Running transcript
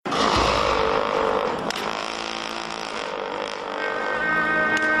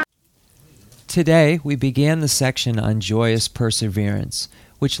Today, we began the section on joyous perseverance,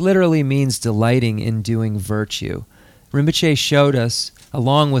 which literally means delighting in doing virtue. Rinpoche showed us,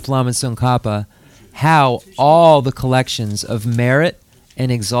 along with Lama Tsongkhapa, how all the collections of merit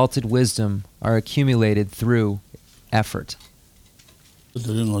and exalted wisdom are accumulated through effort. This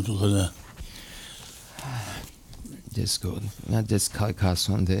good. Not this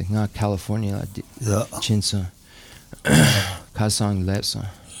Kasson, the California, Chinsa. Kasson Lepson.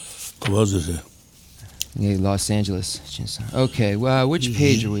 Los Angeles. Okay, well, which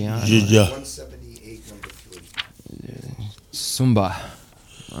page are we on? 178, number 3. Sumba.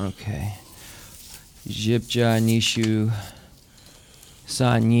 Okay. Jipja Nishu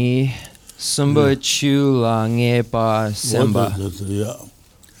Sanyi Sumba Chula Ngepa Semba.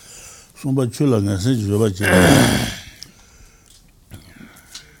 Sumba Chula Ngepa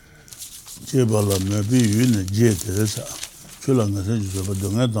Jebala Nabi Yun Jet. Chula Ngepa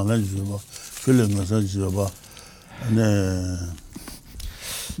Dunga Danga Chula Ngepa and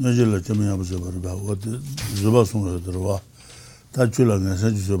Najula Chamia was about what Zuba Sunga, that Chula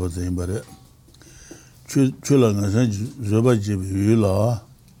Ngepa thing, but Chula Ngepa Jibula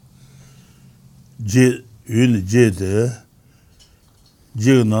Jet Yun Jet.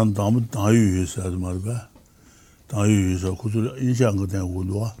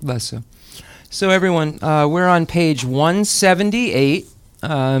 So everyone, we're on page 178,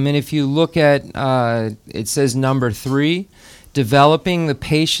 and if you look at, it says number 3, developing the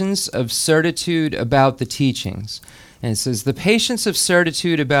patience of certitude about the teachings. And it says, the patience of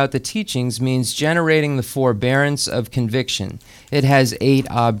certitude about the teachings means generating the forbearance of conviction. It has 8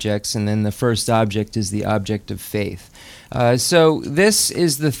 objects, and then the first object is the object of faith. So this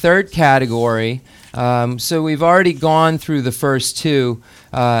is the third category. So we've already gone through the first 2,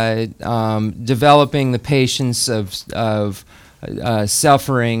 developing the patience of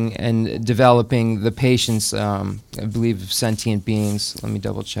suffering and developing the patience, I believe, of sentient beings. Let me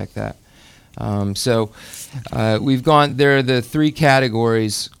double check that. We've gone, there are the 3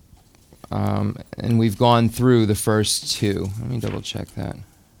 categories, and we've gone through the first 2. Let me double check that. I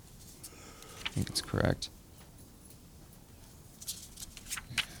think it's correct.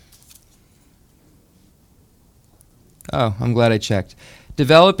 Oh, I'm glad I checked.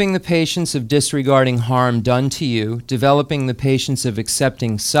 Developing the patience of disregarding harm done to you, developing the patience of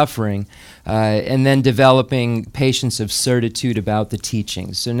accepting suffering, and then developing patience of certitude about the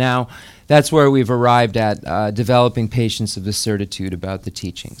teachings. So now that's where we've arrived at, developing patience of the certitude about the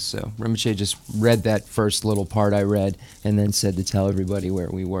teachings. So Rinpoche just read that first little part I read and then said to tell everybody where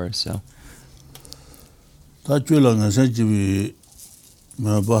we were. So.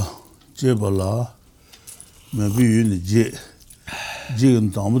 Maybe you need Jig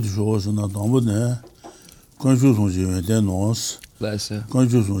and Tambu shows and not Tambu there. Conscious on you then nose.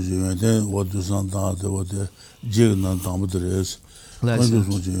 Conscious on you then what does not what the Jig and Tambu is. Conscious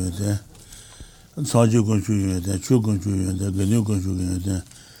on you then. And Saji contribute then, Chu contribute then, the new contribute then,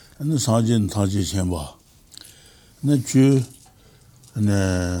 and the Sergeant Taji Chenmo. Then Chu and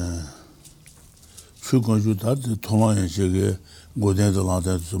Chu contribute that the Tolan and Jig go down the land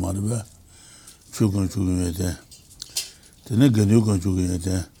to Mariba. Chugan Chugan, the Nigga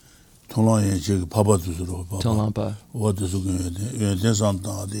Chugan, Tolan and Jig Papa to the Tolampa. What is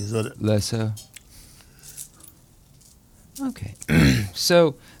Lesser. Okay.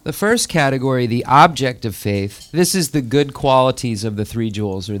 So the first category, the object of faith, this is the good qualities of the 3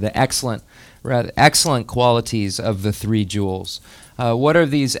 jewels, or the excellent qualities of the 3 jewels. What are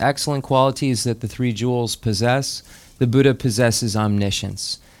these excellent qualities that the 3 jewels possess? The Buddha possesses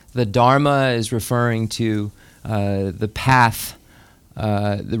omniscience. The Dharma is referring to the path,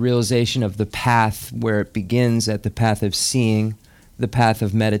 the realization of the path where it begins at the path of seeing, the path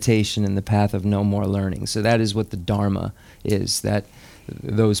of meditation, and the path of no more learning. So that is what the Dharma is,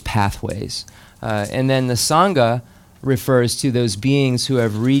 those pathways. And then the Sangha refers to those beings who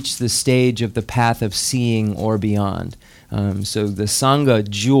have reached the stage of the path of seeing or beyond. So the Sangha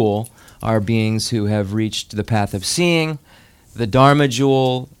jewel are beings who have reached the path of seeing. The Dharma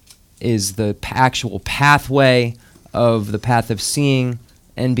jewel is the actual pathway of the path of seeing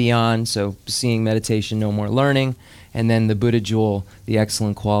and beyond, so seeing, meditation, no more learning, and then the Buddha jewel, the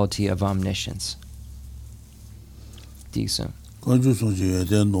excellent quality of omniscience. Decent.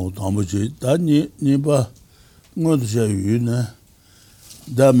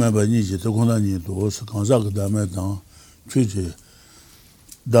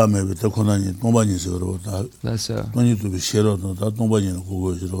 Dame with the Konani, Tombani Zero, That's don't need to be shared on that Tombani and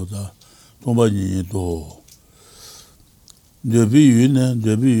Google Zero, Tombani to Debbie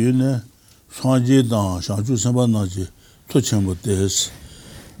Yune, Sanji Dan, Shanju Sambanaji, to Chenmo Des,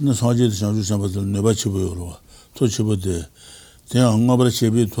 너 사제 장주 삼바들 내가 치고요. 또 치고데. 대한 응어버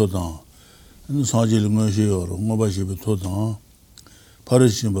제비 토당. 너 사제를 뭐시요. 응어버 제비 토당.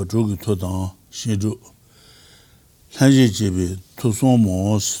 파르신 뭐 조기 토당. 신주. 산제 제비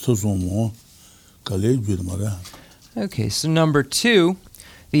토송모 갈래 줄 말아. Okay, so number 2,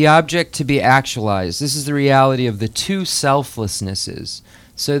 the object to be actualized. This is the reality of the two selflessnesses.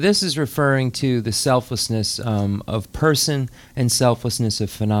 So this is referring to the selflessness of person and selflessness of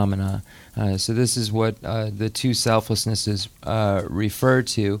phenomena. So this is what the two selflessnesses refer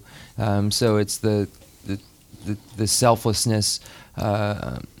to. So it's the selflessness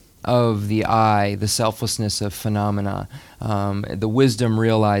of the I, the selflessness of phenomena, the wisdom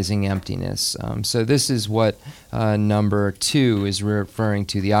realizing emptiness. So this is what number 2 is referring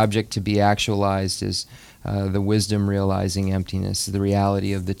to. The object to be actualized is the wisdom realizing emptiness, the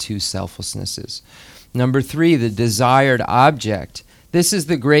reality of the two selflessnesses. Number 3, the desired object. This is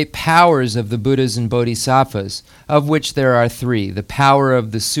the great powers of the Buddhas and Bodhisattvas, of which there are 3. The power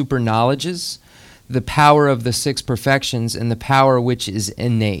of the super knowledges, the power of the 6 perfections, and the power which is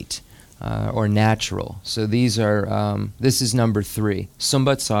innate or natural. So these are, this is number 3.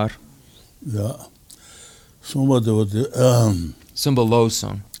 Sumbatsar. Yeah. Sumba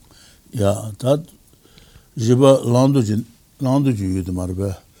Losang. Yeah, that jiba landu ju de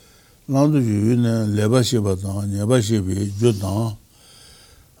marbe. Landu ju ne leba sheba da, neba shebi ju da.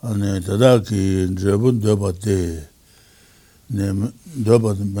 Ane tada ki jebun deba de. Ne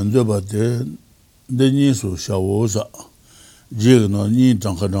deba de. Deni su shawoza. Jig no ni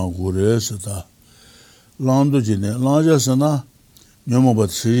jangkadang gure sita. Landu ji ne, lanja sana, nyomo bat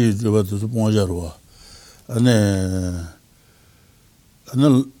shiri juba tu ponjarwa. Ane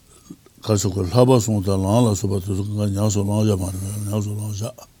kasuko laba sonta langa suba tu nga nyaso lanja marwe, nyaso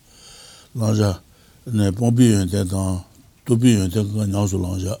lanja. Ne pompi yunte tang, tupi yunte nga nyaso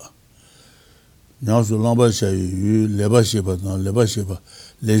lanja. Nyaso lamba shayu, leba sheba tang, leba sheba,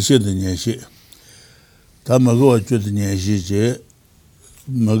 leshe de nyeshe. 다 먹어 줘 내시제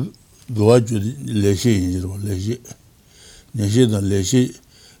먹 도와줘 레시 인지로 레시 내시다 레시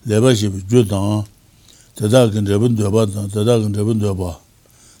레바시 줘다 대다근 저번 되바다 대다근 저번 되바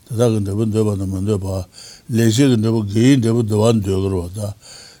대다근 저번 되바다 먼저 봐 레시근 저번 개인 저번 도안 되거로다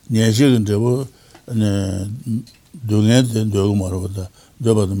내시근 저번 네 동네된 되고 말어다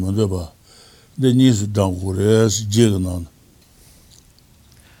되바다 먼저 봐 내니스 당고레스 지그난.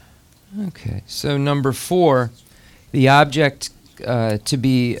 Okay, so number 4, the object to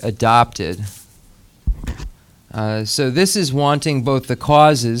be adopted. So this is wanting both the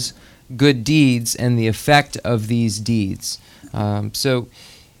causes, good deeds, and the effect of these deeds. So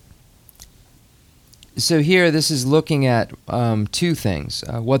here this is looking at 2 things,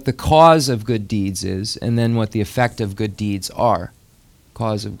 what the cause of good deeds is, and then what the effect of good deeds are.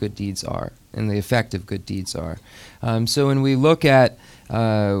 Cause of good deeds are, and the effect of good deeds are. So when we look at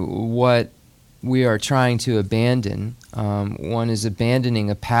what we are trying to abandon, one is abandoning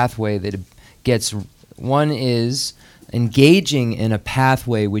a pathway that one is engaging in a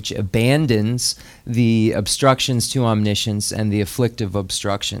pathway which abandons the obstructions to omniscience and the afflictive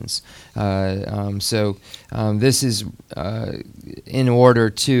obstructions. So this is in order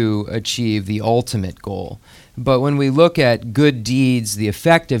to achieve the ultimate goal. But when we look at good deeds, the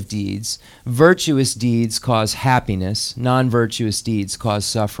effect of deeds, virtuous deeds cause happiness, non-virtuous deeds cause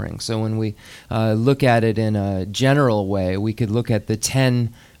suffering. So when we look at it in a general way, we could look at the 10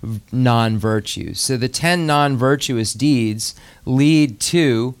 non-virtues. So the 10 non-virtuous deeds lead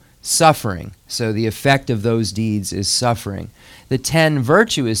to suffering. So the effect of those deeds is suffering. The 10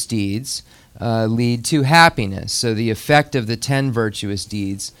 virtuous deeds lead to happiness. So the effect of the 10 virtuous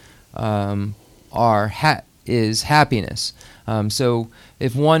deeds is happiness. So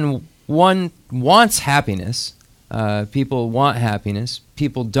if one wants happiness, people want happiness,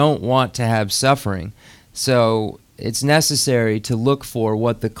 people don't want to have suffering. So it's necessary to look for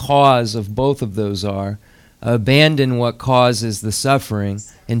what the cause of both of those are, abandon what causes the suffering,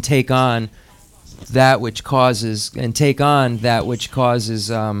 and take on that which causes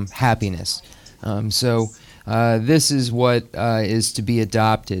happiness. So this is what is to be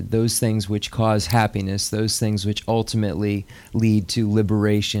adopted, those things which cause happiness, those things which ultimately lead to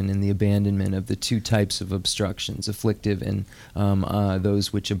liberation and the abandonment of the 2 types of obstructions, afflictive and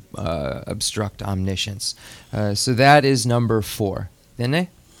those which obstruct omniscience. So that is number 4. Dene?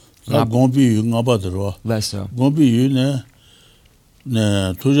 Less so. Let's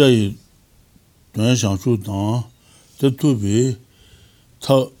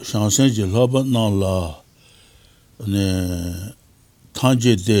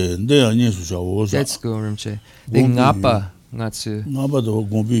go, Rinpoche. The ngapa Ngatsu. 나바도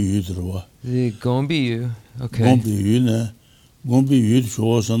공비 들어와. The Gombiyu. Okay. 공비유네. 공비유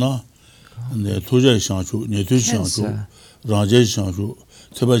좋아서나 네 도저히 상주, 네도 상주, 라제 상주,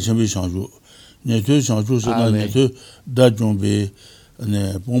 대바천비 상주, 네도 상주서나 네도 다좀비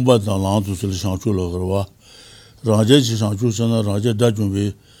네 봉바당랑도를 상주로 그러와. 라제 상주서나 라제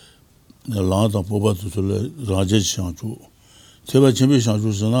다좀비 랑당 봉바도를 라제 상주. 대바천비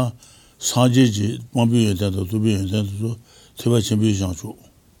상주서나 상제지 봉비연단도 두비연단도 대바천비 상주.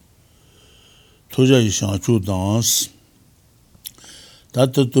 도저히 상주 당스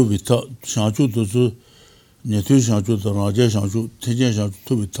다또 비타 상주도서 네트 상주도 라제 상주 태제 상주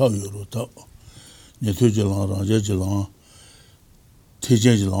또 비타요로다 네트지랑 라제지랑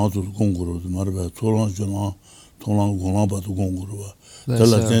태제지랑도 공부로도 말해 토랑지랑 토랑 공부도 공부로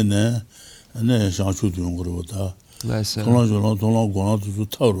달라테네 네 상주도 공부로다 토랑지랑 토랑 공부도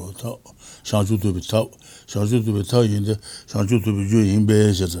타로다 상주도 비타 인데 상주도 비주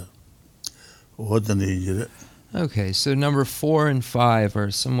인베셔서 어떤 얘기를 Okay, so number 4 and 5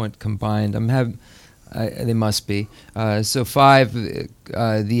 are somewhat combined. They must be. So 5,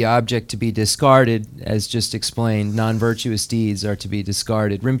 the object to be discarded, as just explained, non-virtuous deeds are to be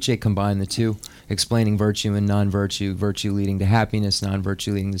discarded. Rinpoche combined the two, explaining virtue and non-virtue, virtue leading to happiness,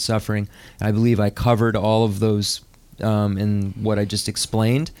 non-virtue leading to suffering. I believe I covered all of those in what I just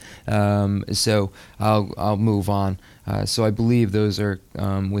explained. So I'll move on. So I believe those are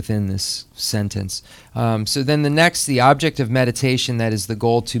within this sentence. So then the object of meditation, that is the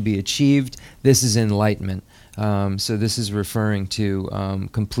goal to be achieved, this is enlightenment. So this is referring to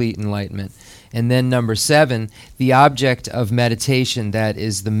complete enlightenment. And then number 7, the object of meditation, that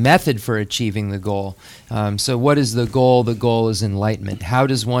is the method for achieving the goal. So what is the goal? The goal is enlightenment. How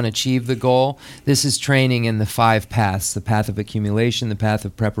does one achieve the goal? This is training in the 5 paths: the path of accumulation, the path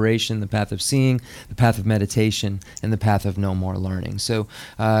of preparation, the path of seeing, the path of meditation, and the path of no more learning. So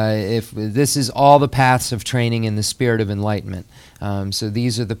if this is all the paths of training in the spirit of enlightenment. So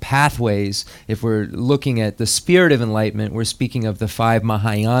these are the pathways. If we're looking at the spirit of enlightenment, we're speaking of the 5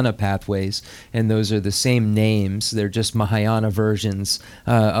 Mahayana pathways, and those are the same names. They're just Mahayana versions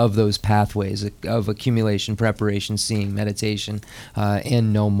of those pathways of accumulation, preparation, seeing, meditation,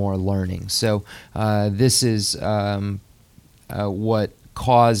 and no more learning. So this is what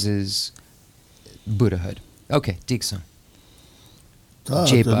causes Buddhahood. Okay, Diksan.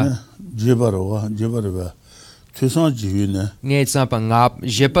 Jepa. Ngay tsampa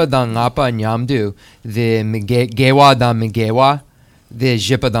jepa dan ngapa nyamdu, the gewa dan megewa, the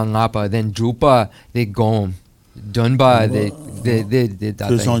jepa dan ngapa, then drupa, the gom, dunba, the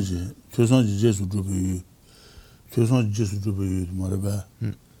Tenzin Jesu drupa Tenzin Jesu drupa maraba.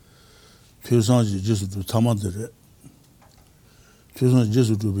 Tenzin Jesu drupa tamadere. Tenzin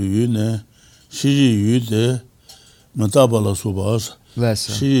Jesu drupa ne, shiji yu de matabala subas.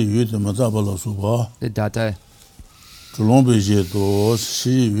 Shiji yu de matabala suba. The data. Tulombe jeto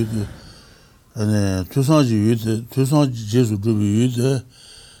shiji yu de ne Tenzin Jesu drupa yu de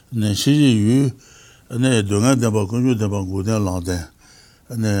ne shiji yu ne donga deba kunju deba guden landen.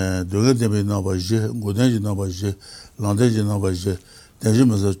 Ne donga deba naba je guden ji naba je landen ji naba je Tenzin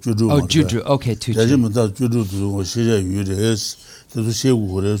masa juju. Oh, juju. Okay, tuju. Tenzin masa juju tu shiji yu de es tu she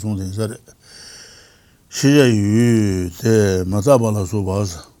gu re song den sare. Shiji yu de matabala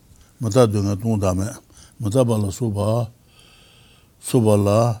subas mata donga tong dame matabala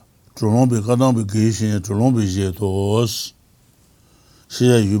subala tulombe kadambe geishin tulombe jetos.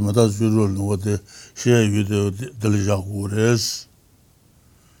 Shiji yu mata juju no de shiji yu de delja gures.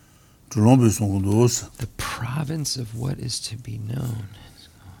 Tulombe song dos. The province of what is to be known.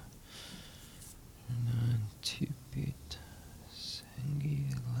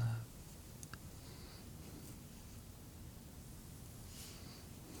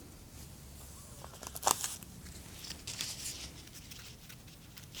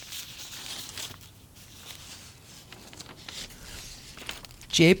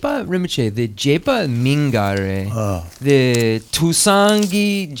 Jepa Rinpoche, the Jepa Mingare, the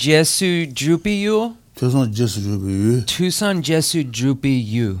Tusangi Jesu Drupiyu? Tusan Jesu Drupiyu. Tusan Jesu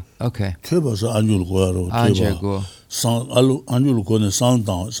Drupiyu. Okay. Teba sa anjul goaro. Anjul go. Anjul go ne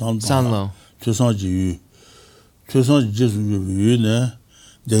sanlo. Tusan Jiyu. Tusan Jesu Drupiyu ne,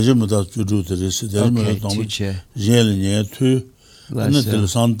 deje mada juju teresi, deje mada tambu, jele nye tu, ane tel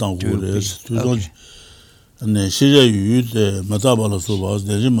santan gores. Tusan ne shija yu de matabala sobas,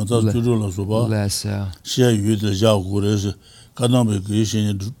 deje mata juju la soba, shija yu de ja gores, kadambe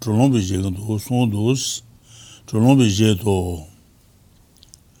geishin, trolombe jegando, sondos, trolombe jeto.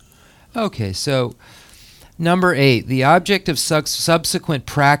 Okay, so Number 8, the object of subsequent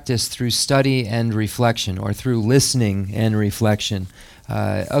practice through study and reflection, or through listening and reflection.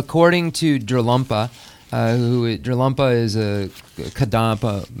 According to Drlumpa, Drlumpa is a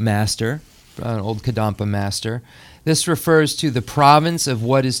Kadampa master, an old Kadampa master. This refers to the province of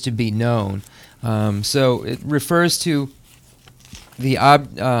what is to be known. So it refers to the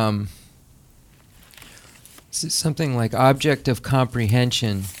something like object of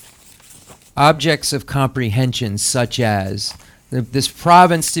comprehension. Objects of comprehension, such as this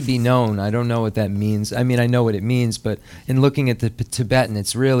province to be known. I don't know what that means. I mean, I know what it means, but in looking at the Tibetan,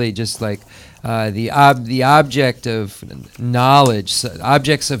 it's really just like the object of knowledge,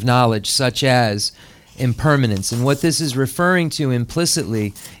 objects of knowledge, such as impermanence. And what this is referring to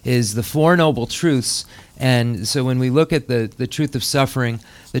implicitly is the Four Noble Truths. And so when we look at the truth of suffering,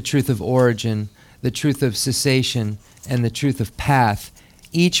 the truth of origin, the truth of cessation, and the truth of path,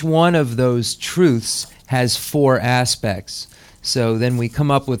 each one of those truths has 4 aspects. So then we come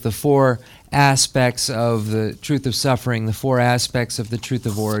up with the 4 aspects of the truth of suffering, the 4 aspects of the truth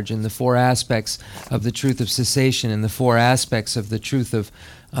of origin, the 4 aspects of the truth of cessation, and the 4 aspects of the truth of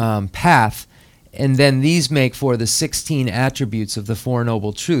path. And then these make for the 16 attributes of the Four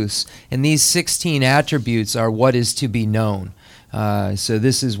Noble Truths. And these 16 attributes are what is to be known. So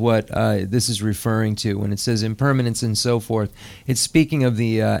this is what this is referring to when it says impermanence and so forth. It's speaking of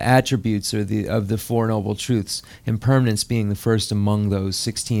the attributes or of the Four Noble Truths. Impermanence being the first among those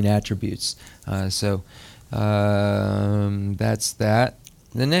 16 attributes. So that's that.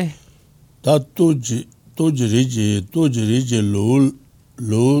 Nene? That toji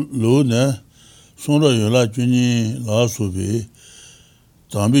lo ne sonra yola juni la sobe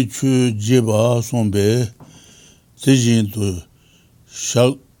tambi chu jeba sombe tejin to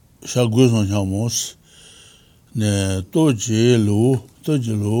shaguzon chamos ne toji lo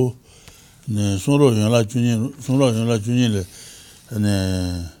ne sonra yola juni le ne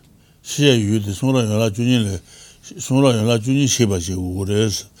xie yu de sonra yola juni sheba je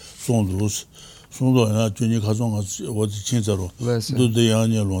ures sondos sondo na juni khazong wo chin zaro do de yang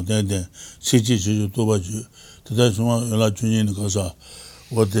ne long dan dan che ju to ba ju de da song la juni ne kasa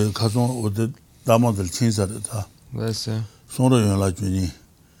wo de khazong wo de dama de chin zaro da sondo la juni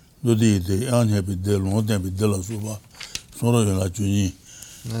do de yang ne bi de long dan bi de la so ba sondo la juni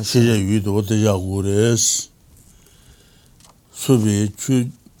che yu do de ya wo res so bi chu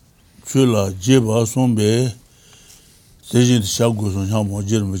la je ba song be de jin sha gu song sha mo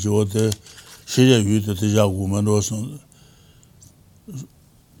je mo jo de Shaya yu de ja gu man do son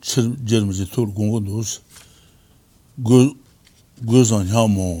jerm ji tur gung dos go zon ha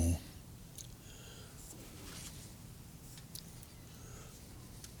mo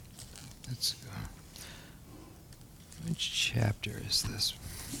Let's go. Which chapter is this?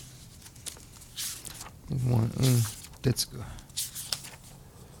 Let's go.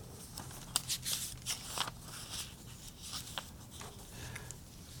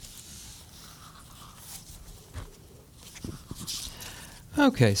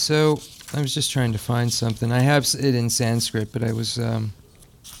 Okay, so I was just trying to find something. I have it in Sanskrit, but I was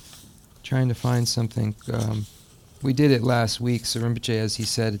trying to find something. We did it last week, so Rinpoche, as he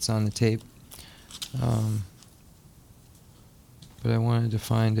said, it's on the tape. But I wanted to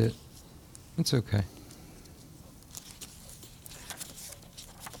find it. It's okay.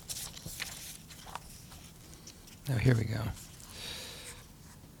 Now, here we go.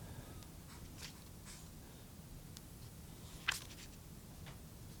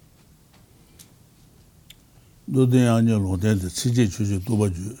 do de yang ne long dan de chi ji chu to ba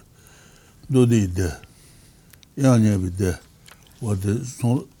ju do de yang ne bi de wo de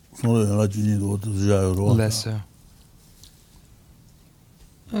son la juni do de ja ro lesser.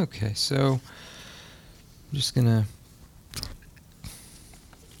 Okay, so I'm just gonna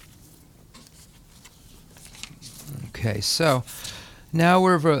okay, so now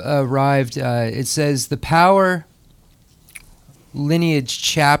we've arrived. It says the power lineage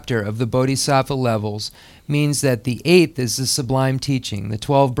chapter of the Bodhisattva levels means that the 8th is the sublime teaching, the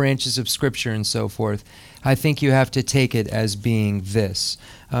 12 branches of scripture and so forth. I think you have to take it as being this.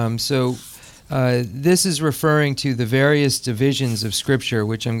 This is referring to the various divisions of scripture,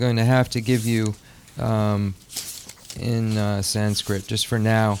 which I'm going to have to give you in Sanskrit just for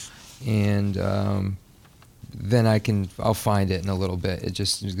now, and then I'll find it in a little bit.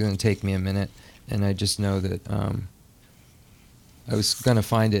 It's going to take me a minute, and I just know that I was going to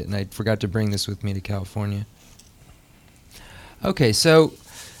find it, and I forgot to bring this with me to California. Okay, so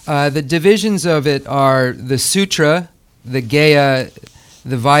the divisions of it are the Sutra, the Gaya,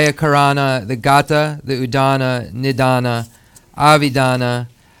 the Vyakarana, the Gata, the Udana, Nidana, Avidana,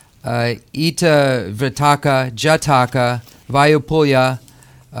 Ita Vitaka, Jataka, Vayupulya,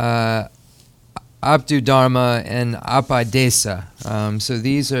 Abdudharma, and Apadesa. So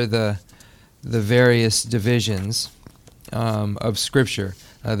these are the various divisions of Scripture,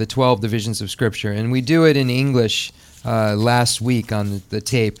 the 12 divisions of Scripture. And we do it in English last week on the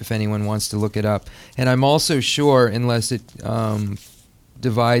tape, if anyone wants to look it up. And I'm also sure, unless it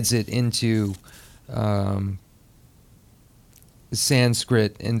divides it into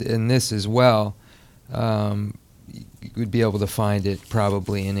Sanskrit in this as well, you would be able to find it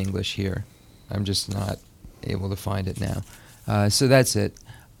probably in English here. I'm just not able to find it now. So that's it.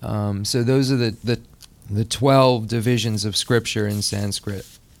 So those are the 12 divisions of Scripture in Sanskrit.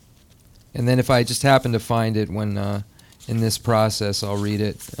 And then if I just happen to find it when in this process, I'll read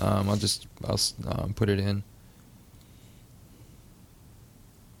it. I'll put it in.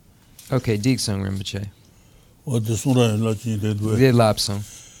 Okay, Diksung Rinpoche. What the Sura in La Juni did with The Lobsang.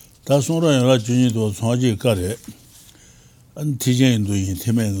 that Sura in La Juni was Haji Kare and Tijan doing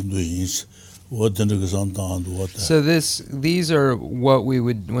Timing doing what the Nagasan and what. So these are what we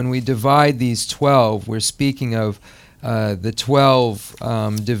would, when we divide these 12, we're speaking of the 12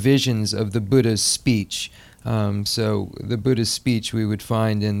 divisions of the Buddha's speech. So the Buddha's speech we would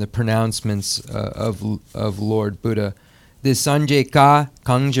find in the pronouncements of Lord Buddha. The Sanjay Ka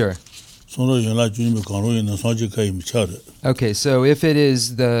Kangjur. Okay, so if it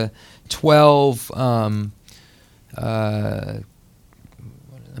is the 12, I'm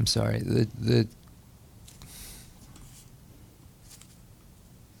sorry,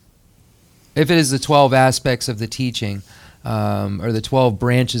 if it is the 12 aspects of the teaching, or the 12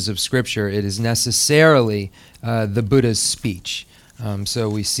 branches of Scripture, it is necessarily the Buddha's speech. So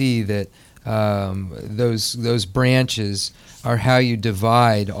we see that those branches are how you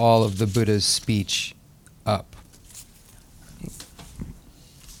divide all of the Buddha's speech up.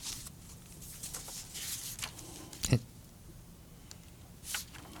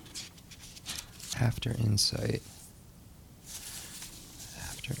 After insight.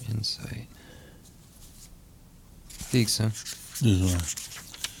 Diksa. This one.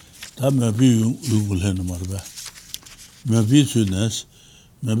 That may be you will hand them out. Maybe soonness,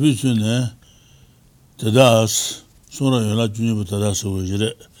 the das, Sora Yona Junior Tadas over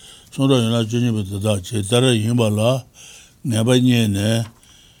it. Sora Yona Junior Tadache, Tara Yimbala, Nabanyene,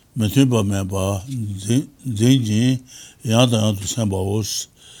 Metuba Meba, Zinji, Yanda to Sambos,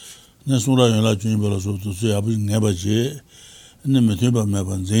 Nesura Yona Junior to say, I've been never J, and the Metuba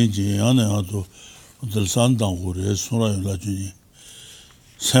Meba, Zinji, Yana to the Sandan, who is Sora Yona Junior.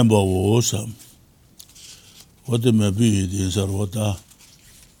 Sambos, what they may be, these are what are.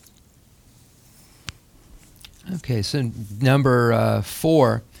 Okay, so number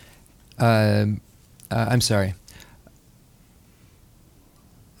 4, I'm sorry.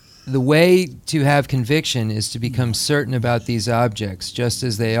 The way to have conviction is to become certain about these objects just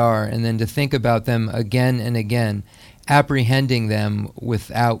as they are, and then to think about them again and again, apprehending them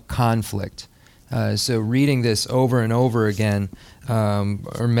without conflict. So reading this over and over again,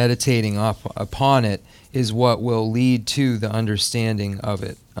 or meditating upon it, is what will lead to the understanding of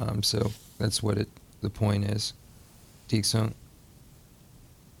it. So that's what the point is. Diksung.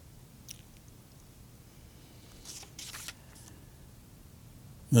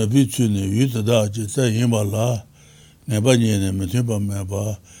 Maybe to you to that, just say Himbala, never near Metuba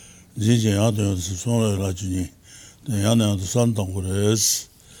Meba, Zijan Adam, the Sona Lajuni, the Yana the Santan was,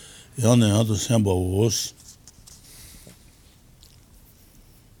 Yana the Samba was.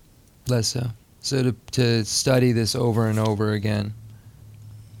 Less so. So to study this over and over again.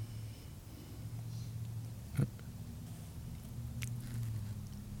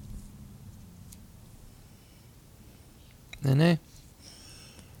 Nene?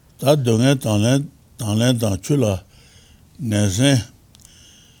 That don't chula, Nazen,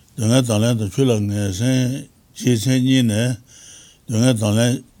 don't chula, Nazen, Jisen,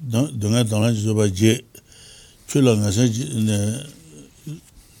 don't Zuba J, Chula Nazen,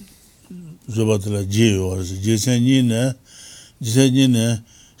 Zubatla J or Jisen,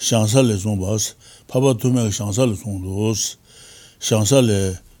 Chancel Zombas, Papa to make Chancel Sondos,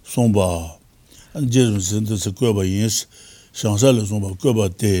 Chancel Somba, and Jason the Sequoia Yins. Chancel Somba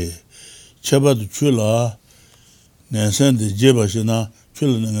Gobate, Chaba de Chula, Nansen de Jebashina,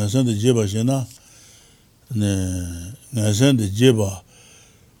 Chula Nansen de Jebashina, Nansen de Jeba,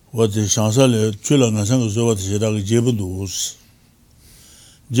 what the Chancel Chula Nansen was over the Shedag Jebadus,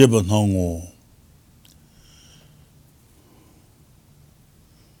 Jebanongo.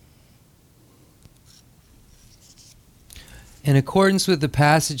 In accordance with the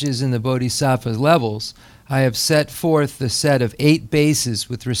passages in the Bodhisattva levels, I have set forth the set of 8 bases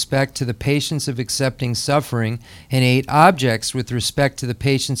with respect to the patience of accepting suffering and 8 objects with respect to the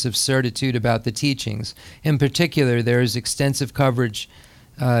patience of certitude about the teachings. In particular, there is extensive coverage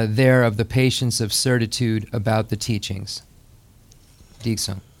there of the patience of certitude about the teachings.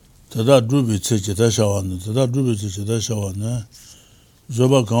 Diksong. Tada drubi tse cheta shawan, tada drubi tse cheta shawan,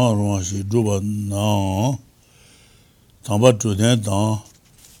 zoba kaan rungwa shi druba naan, tamba druden dang,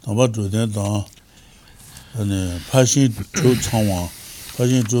 pashin zhu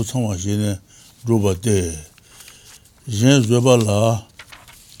changwa shi ne druba de. Yen zoba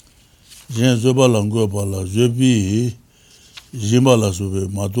la ngwa ba la, zobi jimba la sube,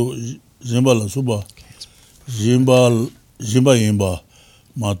 matu jimba la suba, jimba yinba,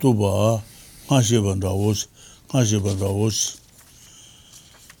 matu ba, kanshi ban rawos.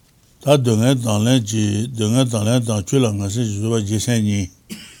 Ta dengan dang len chui la nga sen zoba jisen ni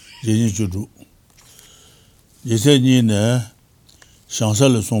chudu. Jisen ni ne, shansa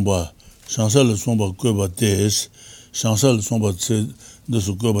le somba kwe ba des, shansa le somba tse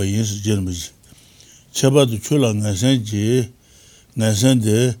desu kwe ba yin si jen baji. Cheba tu chui la nga sen de,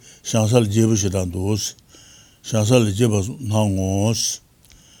 shansa le jeba shidan dos, shansa le jeba nangos.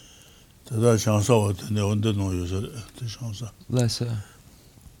 Tada shansa wa tene wanda nong yo sa, te shansa. Lessa.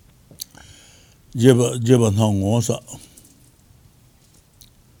 Jeba nangos.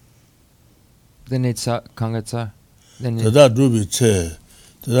 Then it's Kangatsa. Tada drubi tse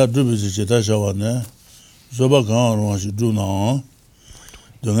cheta shawa ne, zoba kaan rongwa shi dru nang,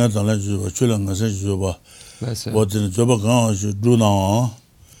 dunga tangla zoba, chula nga sen zoba, watene zoba kaan shi dru nang,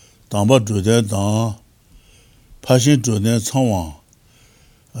 tangba dru den tang, pashin dru den changwa,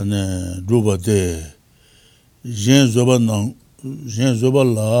 druba de, yen zoba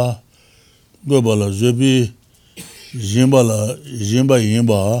la, goba la zobi, yinba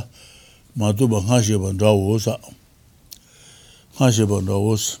yinba, matuba khanshi ban rawosa.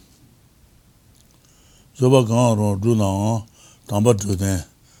 Zoba kaan rong dru nang, tangba dru den,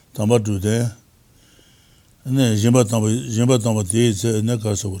 yinba tangba de tse ne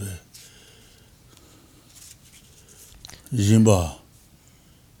ka sabure. Yinba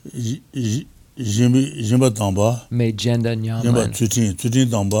tangba, Mei Jenda Nyaman. yinba tsutin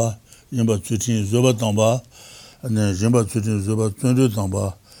tangba, zoba tangba, yinba tsutin, zoba tsundu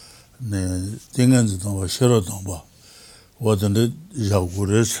tangba, tinganzi tangba, shero tangba. Wadanda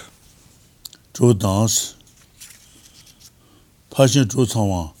yagures, zhu dans, pashin zhu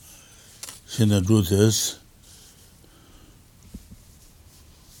changwa, shina zhu des,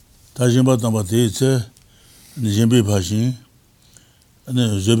 ta yinba tangba de tse, yinbi pashin,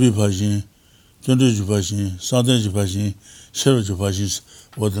 zobi pashin, zundu ju pashin, santen ju pashin, shero ju pashin,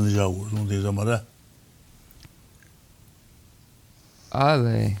 wadanda yagures, de zamara.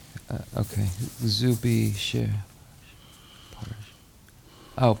 Ale. Okay. Zubi Shir.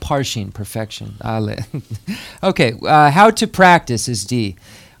 Oh, Parshin, perfection. Ale. Okay, how to practice is D.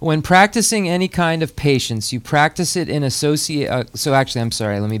 When practicing any kind of patience, you practice it in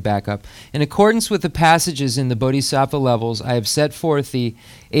let me back up. In accordance with the passages in the Bodhisattva levels, I have set forth the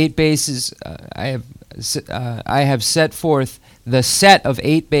 8 bases. I have set forth the set of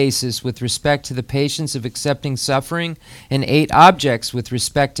 8 bases with respect to the patience of accepting suffering and 8 objects with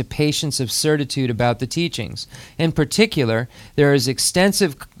respect to patience of certitude about the teachings. In particular, there is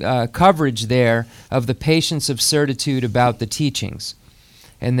extensive coverage there of the patience of certitude about the teachings.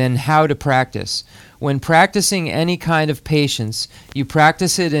 And then how to practice. When practicing any kind of patience, you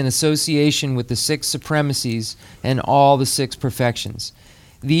practice it in association with the 6 supremacies and all the 6 perfections.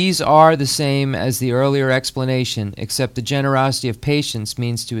 These are the same as the earlier explanation, except the generosity of patience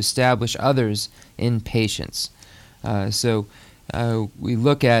means to establish others in patience. So we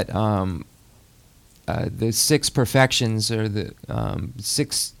look at the 6 perfections, or the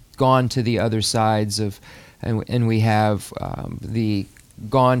 6 gone to the other sides of, and we have the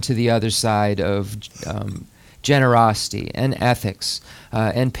gone to the other side of generosity and ethics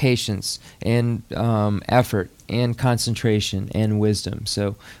and patience and effort and concentration and wisdom.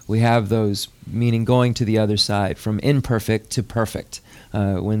 So we have those, meaning going to the other side, from imperfect to perfect.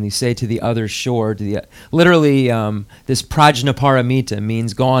 When they say to the other shore, literally this prajnaparamita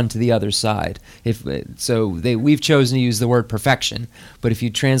means gone to the other side. We've chosen to use the word perfection, but if you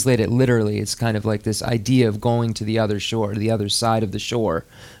translate it literally, it's kind of like this idea of going to the other shore, the other side of the shore,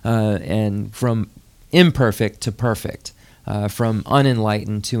 and from imperfect to perfect, from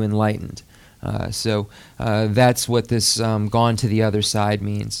unenlightened to enlightened. So that's what this gone to the other side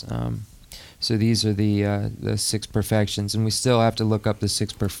means. So these are the 6 perfections, and we still have to look up the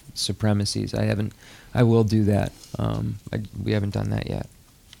 6 supremacies. I will do that. We haven't done that yet.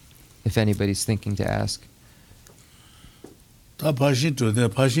 If anybody's thinking to ask. 다 파신 저대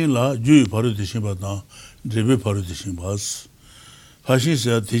파신라 주의 바로 되신 바다 제베 바로 되신 바스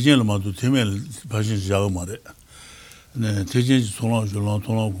파신서 대전을만도 되면 파신 자가 말해 네 대전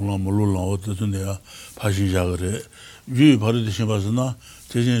통랑 몰로랑 어떻든데야 파신 자가래 주의 바로 되신 바스나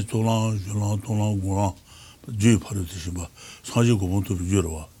대전 통랑 주의 바로 되신 바 사지 고분도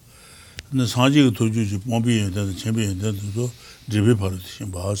주러와 근데 사지가 도주지 몸비에 대한 챔비에 대해서도 제베 바로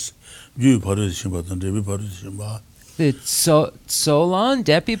되신 바스 주의 바로 되신 바다 제베 바로 되신 바 The Solon,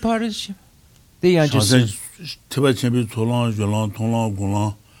 Depi partition? The understood.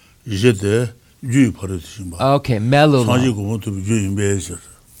 Okay, Melulon.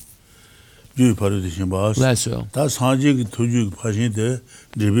 Less so.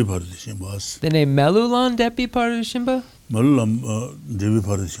 The name Melulon, Depi partition?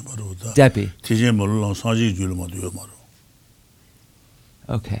 Depi.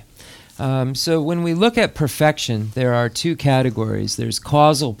 Okay. So when we look at perfection, there are 2 categories. There's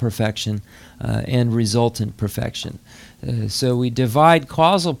causal perfection and resultant perfection. So we divide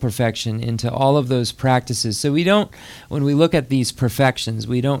causal perfection into all of those practices. So when we look at these perfections,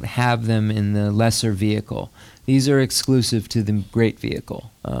 we don't have them in the lesser vehicle. These are exclusive to the great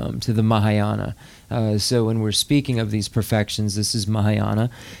vehicle, to the Mahayana. So when we're speaking of these perfections, this is Mahayana.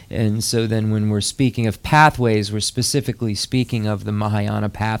 And so then when we're speaking of pathways, we're specifically speaking of the Mahayana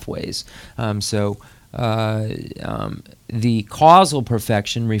pathways. The causal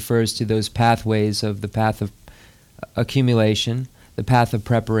perfection refers to those pathways of the path of accumulation, the path of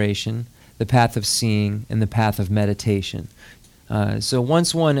preparation, the path of seeing, and the path of meditation. So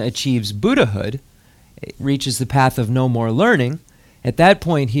once one achieves Buddhahood, it reaches the path of no more learning, at that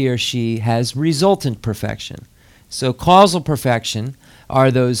point he or she has resultant perfection. So causal perfection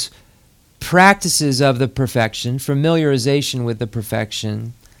are those practices of the perfection, familiarization with the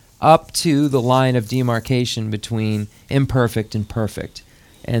perfection, up to the line of demarcation between imperfect and perfect.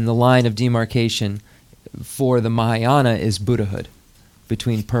 And the line of demarcation for the Mahayana is Buddhahood,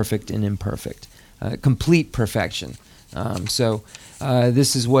 between perfect and imperfect, complete perfection.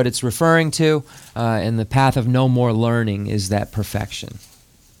 This is what it's referring to, and the path of no more learning is that perfection.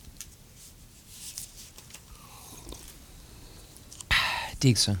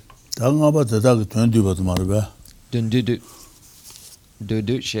 Dixon. 당아바 대다가 된뒤부터 말해.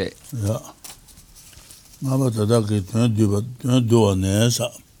 Do shit. 야. 아바 대다가 된뒤부터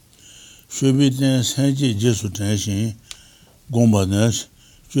내서 쉐비된 생지 제수 전신 공부는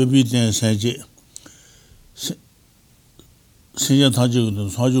쉐비된 생지 신경 타지고도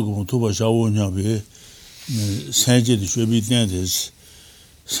사주고 도바 샤오냐비 생지의 쉐비된 데스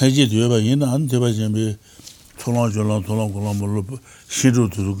생지도 여바 이나 안 대바점이 돌아줄라 몰로 시도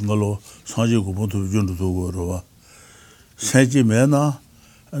들은 걸로 사주고 모두 준도 도고로 생지 매나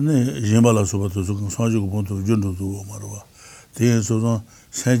아니 제발아서부터 좀 사주고 모두 준도 도고 말어 대해서는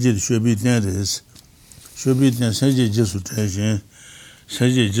생지 쉐비된 데스 쉐비된 생지 제수 대신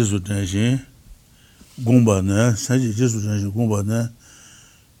생지 제수 대신 공부는 사실 제수전시 공부는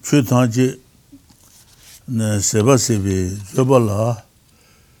최단지 네 세바세비 저발라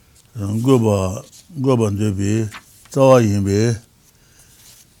고반데비 자와인비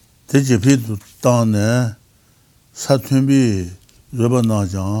대제비도 땅에 사ထွ비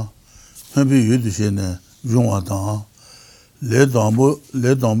저반나장 현비 유드시네 용화당 레담부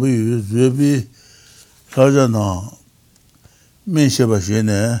유제비 사자나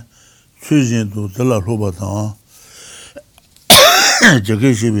민셰바시네 최진도 들라로바다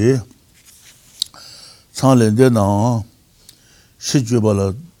저게시비 상련되나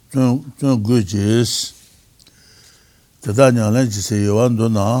시주발라 좀 그지스 대단히 지세요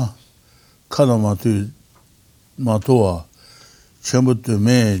완도나 카나마투 마토와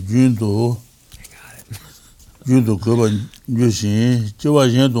첨부터매 준도 그번 유신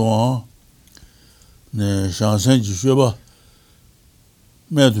저와신도 네 상선지 쉬어봐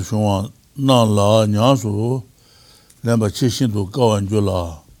매도 중앙 나라 냐수 렘바 치신도高安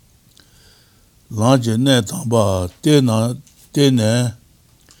줄라 라제네 담바 때네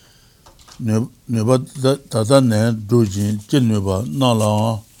네바 다다네 도진 찐네바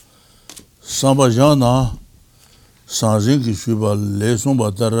나라 삼바잖아 사진기 쉬바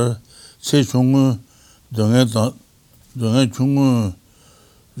레송바다르 세총은 등에 총은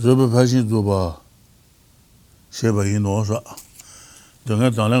저버 파신도바 셰바이노사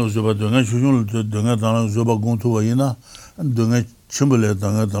등에 달랑 저바 등에 추중을 등에 달랑 저바 공투와이나 등에 침벌에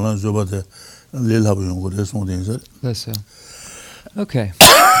등에 달랑 저바데 릴하고 용거를 송된서 됐어요. Okay.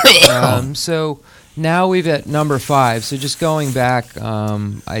 So now we've at number 5. So just going back,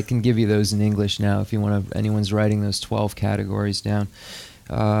 I can give you those in English now if you want to. Anyone's writing those 12 categories down.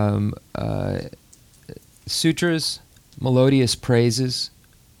 Sutras, melodious praises,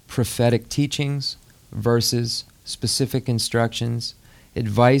 prophetic teachings, verses, specific instructions,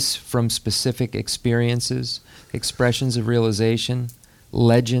 advice from specific experiences, expressions of realization,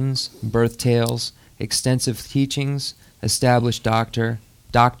 legends, birth tales, extensive teachings, established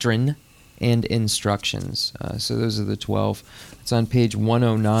doctrine, and instructions. So those are the 12. It's on page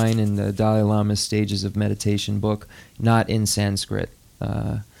 109 in the Dalai Lama's Stages of Meditation book, not in Sanskrit.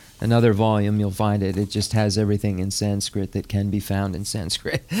 Another volume, you'll find it. It just has everything in Sanskrit that can be found in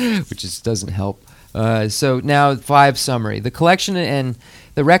Sanskrit, which doesn't help. So now 5 summary. The collection and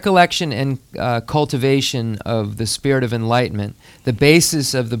the recollection and cultivation of the spirit of enlightenment, the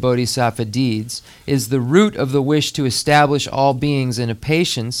basis of the bodhisattva deeds, is the root of the wish to establish all beings in a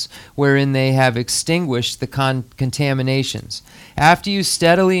patience wherein they have extinguished the contaminations. After you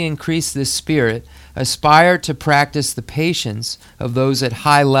steadily increase this spirit, aspire to practice the patience of those at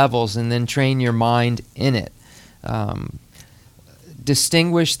high levels and then train your mind in it.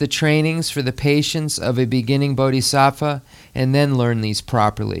 Distinguish the trainings for the patience of a beginning bodhisattva and then learn these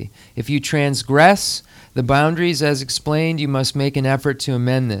properly. If you transgress the boundaries as explained, you must make an effort to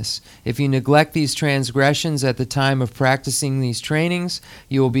amend this. If you neglect these transgressions at the time of practicing these trainings,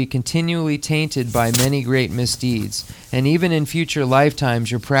 you will be continually tainted by many great misdeeds. And even in future lifetimes,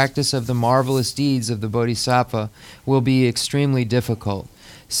 your practice of the marvelous deeds of the bodhisattva will be extremely difficult.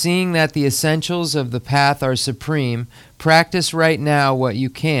 Seeing that the essentials of the path are supreme, practice right now what you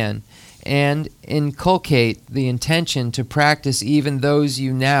can, and inculcate the intention to practice even those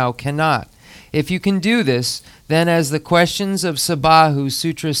you now cannot. If you can do this, then as the questions of Sabahu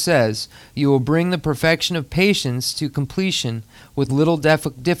Sutra says, you will bring the perfection of patience to completion with little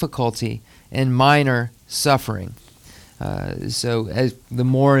difficulty and minor suffering. So as the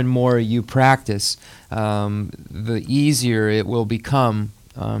more and more you practice, the easier it will become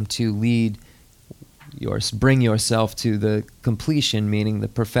to bring yourself to the completion, meaning the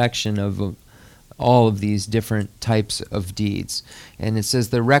perfection of all of these different types of deeds. And it says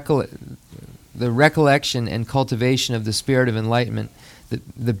the recollection and cultivation of the spirit of enlightenment,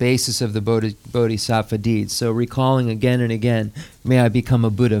 the basis of the bodhisattva deeds. So recalling again and again, may I become a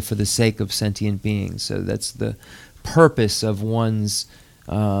Buddha for the sake of sentient beings. So that's the purpose of one's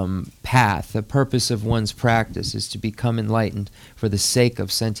path. The purpose of one's practice is to become enlightened for the sake of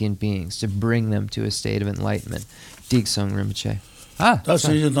sentient beings, to bring them to a state of enlightenment. Digsung Rinpoche.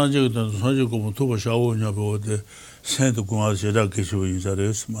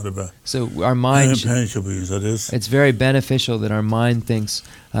 So our mind, it's very beneficial that our mind thinks,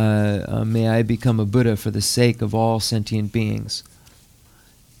 may I become a Buddha for the sake of all sentient beings.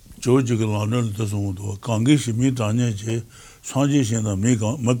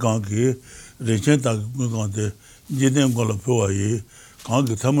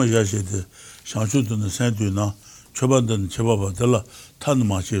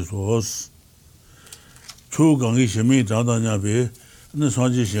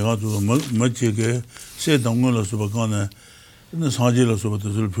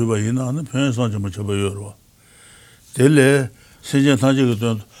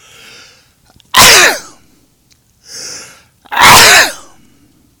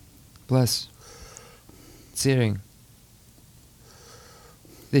 Bless. Tsering.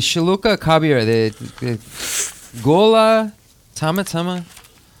 The Shiluka Kabir, the Gola Tama.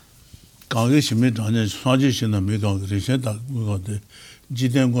 Gangi Shimi Danya, Sanji Shina Migang, Rishenta,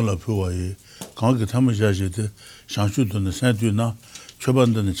 Jiden Gola Puai, Gangi Tamajashi, Shanshu to the Santuna,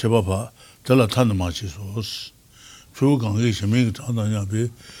 Choban and Chebapa, Tela Tanamachi sauce. True Gangi Shimi Danya be,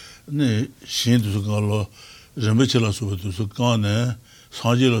 Ne Shin to Galo, Remichela Subatus, Gane,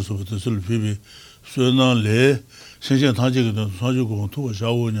 Sanjila Subatus, Pibi, Suna Le, Senja Taji, Sanju Gon to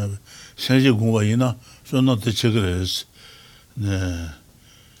Shawunya, Senja Guaina, so not the Chigres.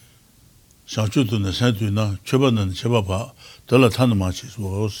 Shangchutun Santuna, Cheban Chebapa, Delatanamachis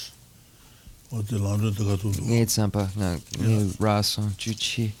was what the London to go to. Need Sampa, no, Rason,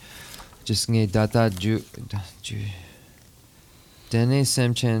 Juchi, just need Data Ju Dene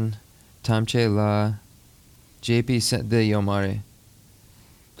Semchen, Tamche La, JP de Yomare.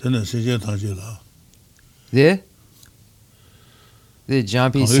 Dene Seja Tajila. The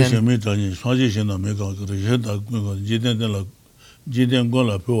Jumpy Sem. Mitani, Swajish and Omega, Jiden Jiden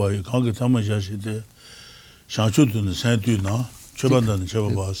Gola Pua, Kangi Tamajashi, Shangchutun Santuna, Cheban and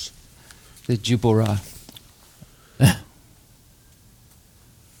Chebabas. The Jupora.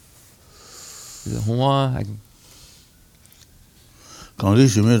 The Hua. My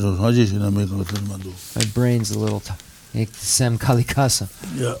brain's a little Sam Kalikasa.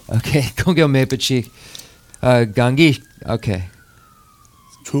 Yeah. Okay, Kongyo Mepachi. Gangi. Okay.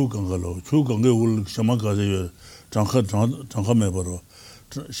 Chu Gange will Shamakazi, Janka Mebaro.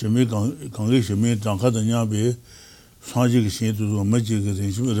 Shemi Gangi Shemi, Janka the Yabi, Sanji Shin to Magic,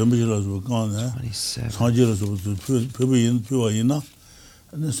 Remilas were gone, 27. Sanji to Puina,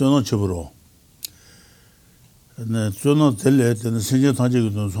 and then Sono Chibro. And then Sono Telet and the senior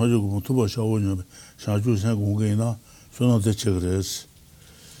Tanjik to Sanju Tuba Shawun, Shaju Sanguna, Sono de Chigres.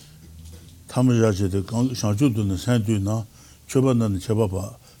 Tamajaji the Shaju to the Sanduna, Chuban and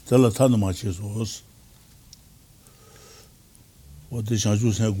Chababa, Telatanamachi was. What the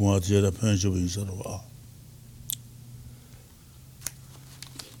Shaju Sangua did a pension in Sarava.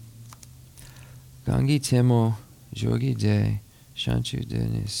 Gangi Temo, Jogi De, Shanchu De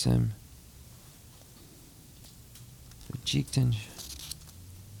Nisem. Jikten.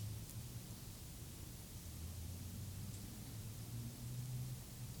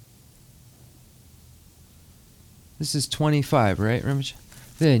 This is 25, right, Rinpoche?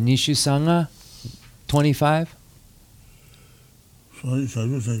 The Nishu Sangha, 25?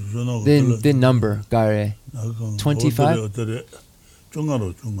 The number, Gare. 25?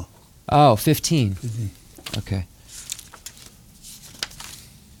 Oh, 15. Okay.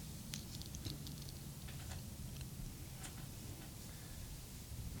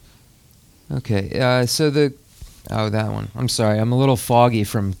 Okay, so that one. I'm sorry, I'm a little foggy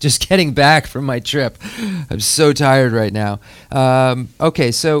from just getting back from my trip. I'm so tired right now.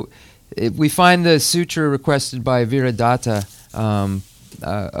 Okay, so we find the sutra requested by Viradatta,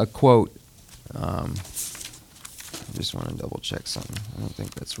 a quote. I just want to double check something. I don't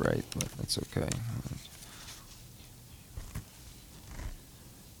think that's right, but that's okay.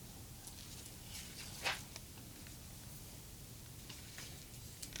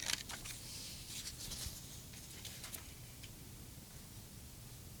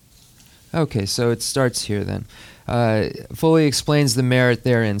 Okay, so it starts here then. Fully explains the merit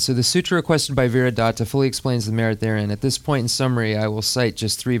therein. So the sutra requested by Viradatta fully explains the merit therein. At this point in summary, I will cite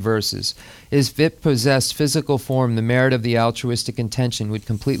just 3 verses. If it possessed physical form, the merit of the altruistic intention would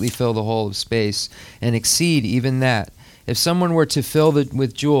completely fill the whole of space and exceed even that. If someone were to fill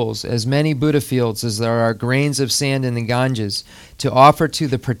with jewels as many Buddha fields as there are grains of sand in the Ganges to offer to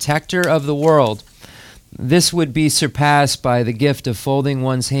the protector of the world, this would be surpassed by the gift of folding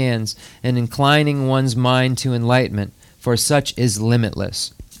one's hands and inclining one's mind to enlightenment, for such is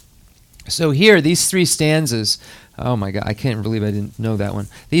limitless. So here, these 3 stanzas, oh my God, I can't believe I didn't know that one.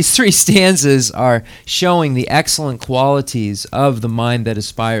 These 3 stanzas are showing the excellent qualities of the mind that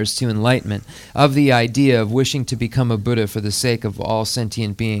aspires to enlightenment, of the idea of wishing to become a Buddha for the sake of all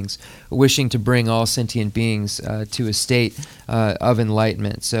sentient beings, wishing to bring all sentient beings to a state of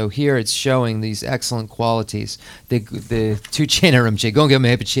enlightenment. So here it's showing these excellent qualities. The tu chenarum che gonga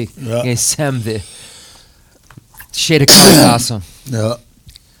mepachi sem the shade of Yeah.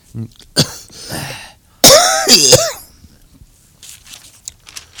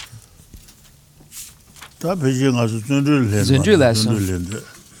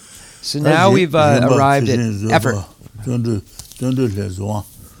 So now we've arrived at effort.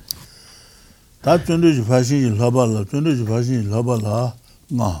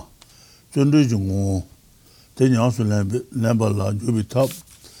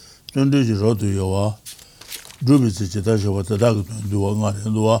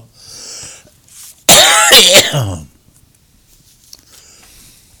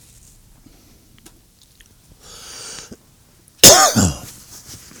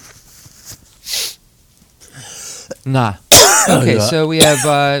 Okay, so we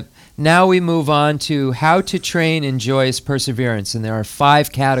have, now we move on to how to train in joyous perseverance. And there are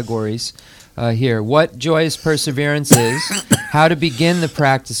 5 categories here. What joyous perseverance is, how to begin the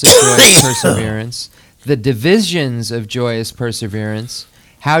practice of joyous perseverance, the divisions of joyous perseverance,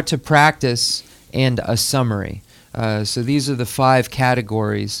 how to practice, and a summary. So these are the 5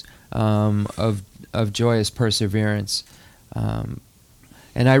 categories of joyous perseverance.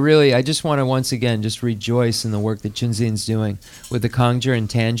 And I just want to once again just rejoice in the work that Tenzin's doing with the Khensur and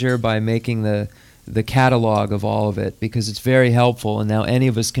Tanjur by making the catalog of all of it, because it's very helpful, and now any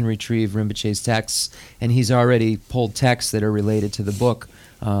of us can retrieve Rinpoche's texts, and he's already pulled texts that are related to the book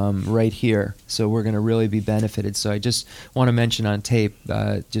right here. So we're going to really be benefited. So I just want to mention on tape,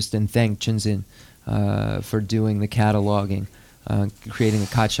 and thank Tenzin for doing the cataloging, creating a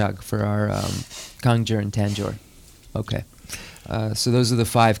kachag for our Khensur and Tanjur. Okay. So those are the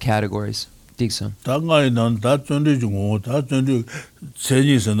 5 categories. Dikson.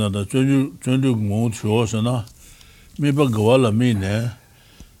 Meba Gawala Mine,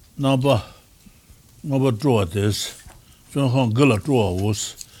 Naba draw this, John Hong Gula draw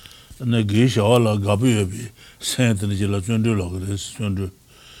was, and the Gisha all Gabi, Saint and Jilla Jundu Logres, Jundu.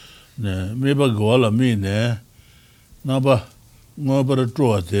 Meba Gawala Mine, Naba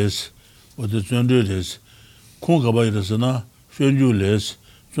draw this, what the Jundu is, Kungabaidasana, Jundu less,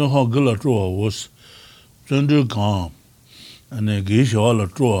 John Hong Gula draw was, Jundu Gam, and the Gisha all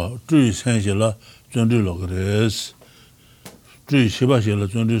draw, 3 Saint-Jilla, Jundu Logres.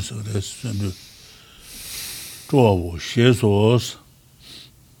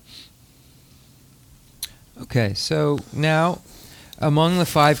 Okay, so now among the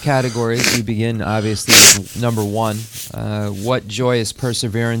 5 categories, we begin obviously with number 1, what joyous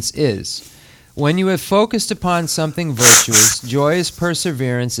perseverance is. When you have focused upon something virtuous, joyous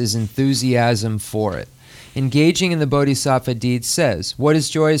perseverance is enthusiasm for it. Engaging in the Bodhisattva deed says, what is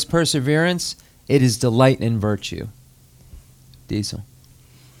joyous perseverance? It is delight in virtue. Diesel.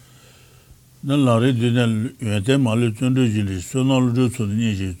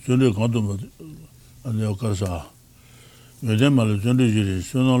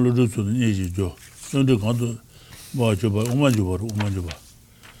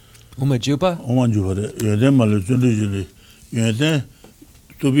 Umajuba?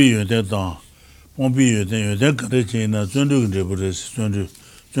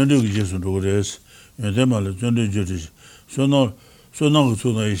 So now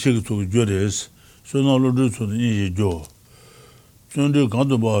to the shake to juries, so now to the Joe. Sunday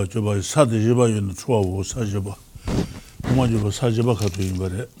Gandoba, Jaba, Sadiba in the 12 Sajaba. Umajuba Sajaba Katu,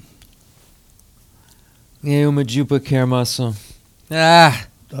 but Umajuba Kermaso. Ah,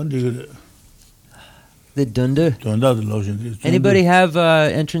 don't do it. The Dunda? Dunda the lotion. Anybody have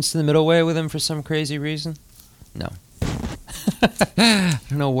entrance to the middle way with him for some crazy reason? No. I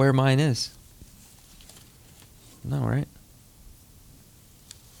don't know where mine is. No, right?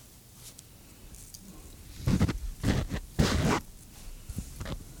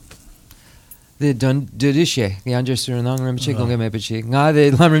 The Dudishe, the Anjasur and Lamrim Chicken Mepichi, Nga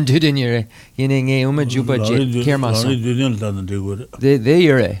the Lamrim Dudinure, Yining Umajuba Kermas. The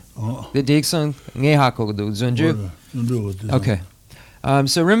Yure, the Dixon Ngehako Zunju. Okay.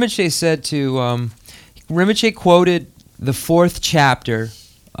 So Rinpoche said to, Rinpoche quoted the 4th chapter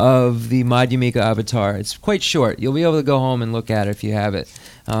of the Madhyamika Avatar. It's quite short. You'll be able to go home and look at it if you have it.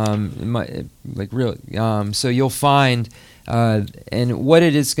 Like really. So you'll find. And what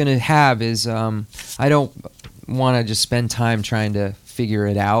it is going to have is, I don't want to just spend time trying to figure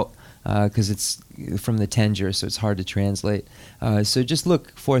it out because it's from the Tenzin, so it's hard to translate. So just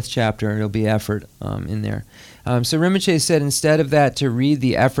look 4th chapter, it'll be effort in there. So Rinpoche said instead of that to read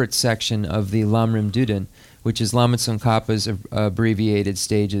the effort section of the Lamrim Duden, which is Lama Tsongkhapa's abbreviated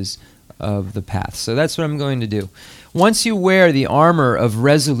stages of the path. So that's what I'm going to do. Once you wear the armor of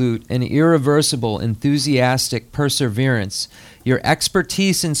resolute and irreversible enthusiastic perseverance, your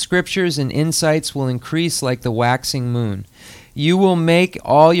expertise in scriptures and insights will increase like the waxing moon. You will make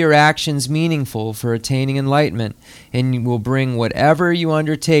all your actions meaningful for attaining enlightenment, and you will bring whatever you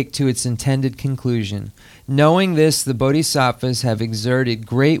undertake to its intended conclusion. Knowing this, the bodhisattvas have exerted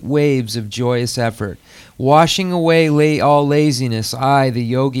great waves of joyous effort. Washing away all laziness, I, the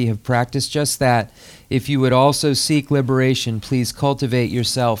yogi, have practiced just that. If you would also seek liberation, please cultivate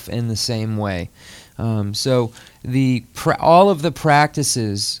yourself in the same way. So all of the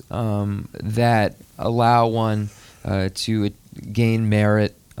practices that allow one to gain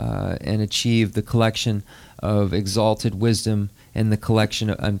merit and achieve the collection of exalted wisdom and the collection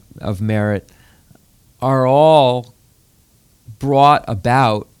of merit are all brought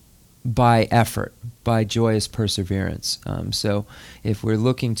about by effort, by joyous perseverance. So if we're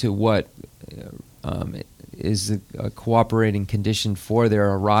looking to what is a cooperating condition for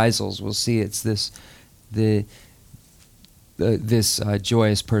their arisals, we'll see it's this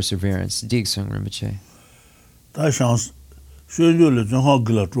joyous perseverance. Digsung Rinpoche. Ta chance, le zhong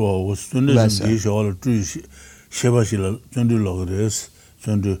gla zhuo, wo sun de zhi xiao le zhi xie xi le zhong de lo res,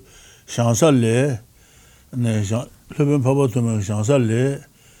 zhong de xiang sa le, ne xiang le ben pa pa tu me xiang sa le,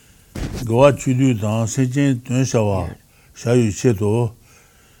 go chu du dan se jian dun xia wa, xia yu xie do,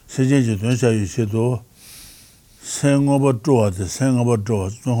 se jian ji dun xia yu xie do, sen ngo ba zhuo de, sen ngo ba zhuo,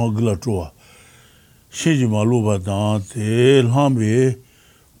 zhong gla zhuo. Xi ji ma lu ba dan de lang bi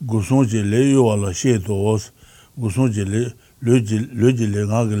gu song ji le yu wa la xie do.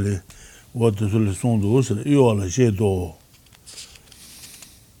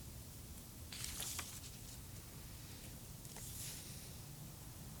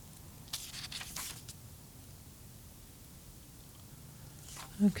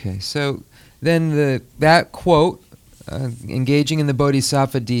 Okay, so then that quote engaging in the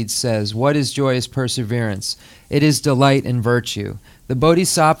bodhisattva deeds says, what is joyous perseverance? It is delight in virtue. The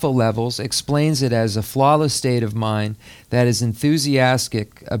bodhisattva levels explains it as a flawless state of mind that is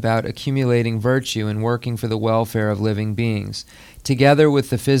enthusiastic about accumulating virtue and working for the welfare of living beings. Together with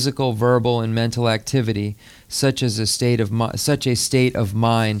the physical, verbal, and mental activity, such a state of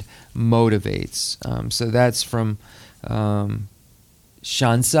mind motivates. So that's from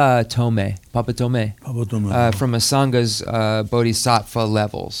Shansa Tome, Papa Tome, from Asanga's bodhisattva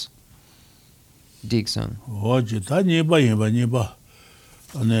levels. Diksung.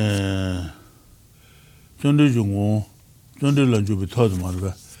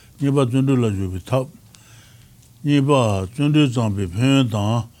 Niba Jundu Zambi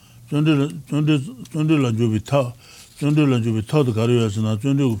Pyondan, Jundu La Jubita, Jundu La Jubita the Kariasana,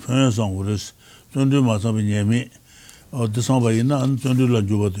 Jundu Pyonsang Woods, Jundu Masabi Yemi, or December in Jundu La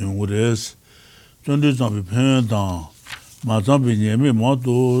Jubatin Woods, Jundu Zambi Pyondan, Masabi Yemi,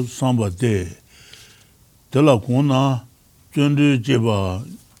 Moto Samba De, De La Kuna, Jundu Jeba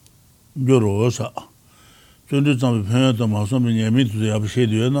Jorosa, Jundu Zambi Pyondan, Masabi Yemi to the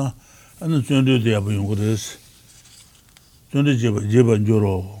Abshediana, and the Jundu de Abin Woods. Jundu Jeba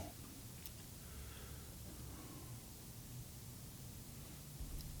Joro.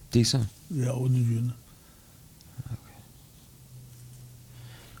 Decent. Yeah, what did you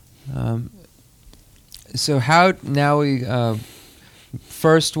know? So how now we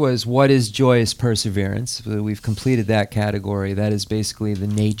first was what is joyous perseverance? We've completed that category. That is basically the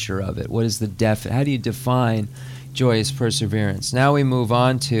nature of it. What is the how do you define joyous perseverance? Now we move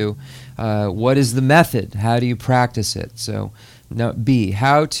on to what is the method? How do you practice it? So B,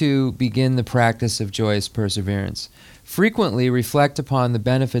 how to begin the practice of joyous perseverance. Frequently reflect upon the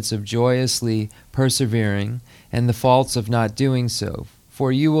benefits of joyously persevering and the faults of not doing so, for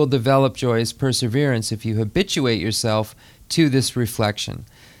you will develop joyous perseverance if you habituate yourself to this reflection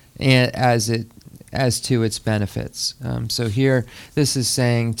and as to its benefits. So here this is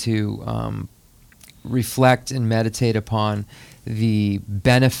saying to reflect and meditate upon the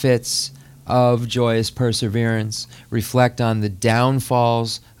benefits of joyous perseverance, reflect on the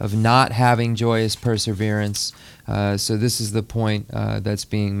downfalls of not having joyous perseverance. So this is the point that's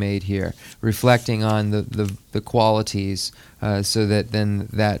being made here, reflecting on the qualities so that then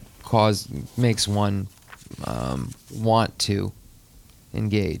that makes one want to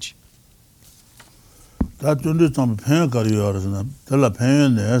engage. So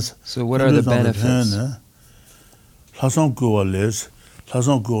what are the benefits?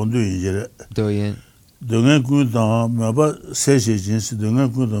 Doyen.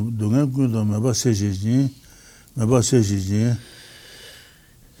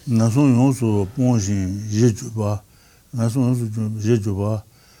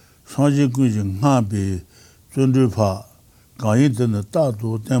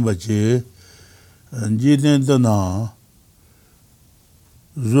 Jiden dana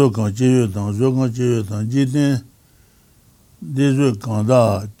zogan jeyudan jiden dezu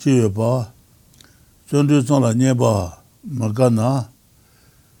kanda jeyeba zondu zala nyeba magana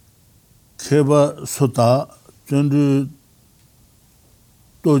keba sota zondu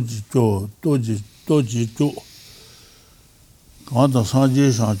doji jo kanda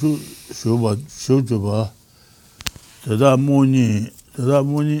sanje shanju shoba tada moni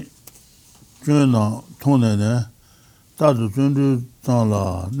Juna Tonene, Tadu Jundu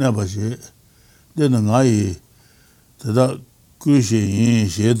Tala Nebashi, then an eye to that Gushi in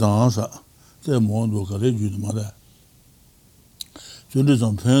she dancer, the Mondo Kaliju mother. Jundu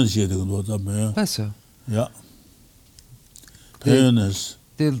on pen she didn't know that man. That's so. Yeah. Pennes.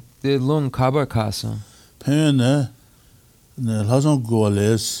 The long cover castle. Penne, the Hassan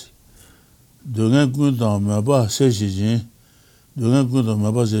Goales, Dungan Gundam, Maba Seshijin. Dungan Gunda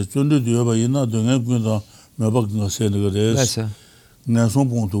Mabase, Jundu Dioba Yina, Dungan Gunda Mabak Senegalese, Lesser. Nason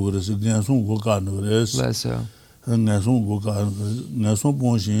Pontours, Nason Gokanores, Lesser. and Nason Gokan, Nason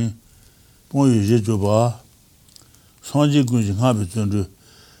Ponshin, Ponjejoba, Sanji Gunjin Habit Jundu,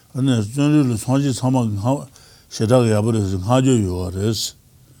 and then Jundu Sanji Samak Shedagabres and Hajo Yores,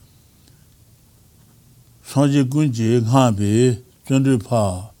 Sanji Gunji, Habi, Jundu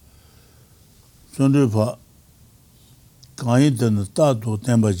Pa. Kain den tato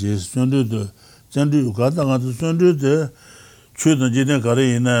tembaji sundu de jandu ugada gadu sundu de chudan jiden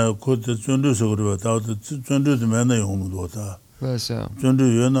kare ina kot sundu sogru ta sundu de mena yomudo ta Lesser. sundu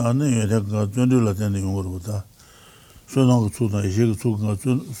yena ane yeda ga sundu la den yomuru ta sonan chudan ije chugan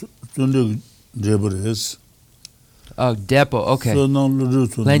sundu jebres. Oh, Depo, okay. Sonan lu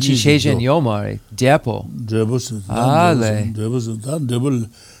Lenchi Shejen Yomari, Depo. Jebus Ale. Jebus dan debul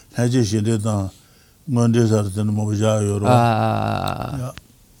haje shede dan Monday sarten moja yoro.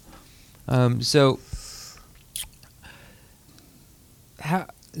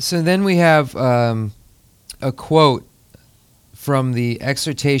 So then we have a quote from the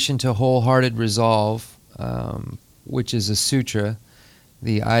Exhortation to Wholehearted Resolve, which is a sutra,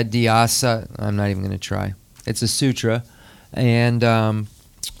 the Adhyasa. I'm not even going to try. It's a sutra, and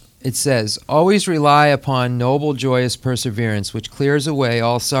it says, "Always rely upon noble, joyous perseverance, which clears away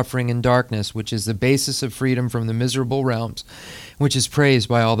all suffering and darkness, which is the basis of freedom from the miserable realms, which is praised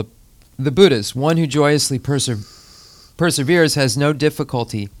by all the Buddhas. One who joyously perseveres has no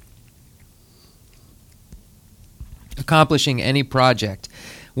difficulty accomplishing any project,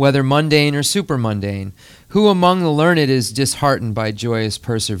 whether mundane or supermundane. Who among the learned is disheartened by joyous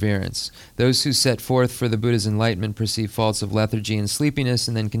perseverance? Those who set forth for the Buddha's enlightenment perceive faults of lethargy and sleepiness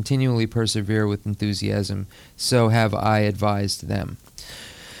and then continually persevere with enthusiasm. So have I advised them."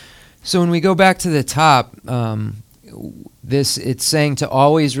 So when we go back to the top, it's saying to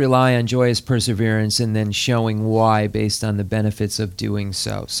always rely on joyous perseverance and then showing why based on the benefits of doing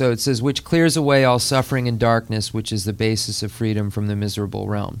so. So it says, which clears away all suffering and darkness, which is the basis of freedom from the miserable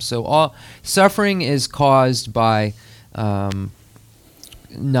realm. So all suffering is caused by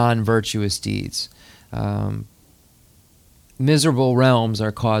non-virtuous deeds. Miserable realms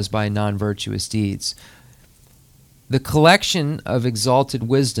are caused by non-virtuous deeds. The collection of exalted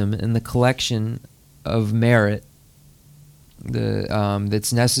wisdom and the collection of merit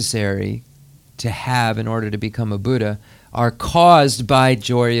that's necessary to have in order to become a Buddha are caused by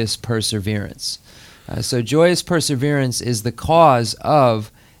joyous perseverance. So joyous perseverance is the cause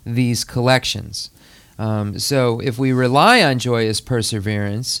of these collections. So if we rely on joyous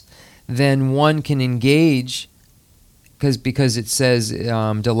perseverance, then one can engage, because it says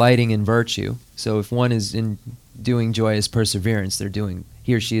delighting in virtue. So if one is doing joyous perseverance,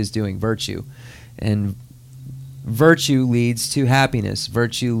 he or she is doing virtue. And virtue leads to happiness.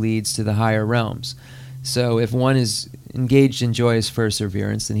 Virtue leads to the higher realms. So if one is engaged in joyous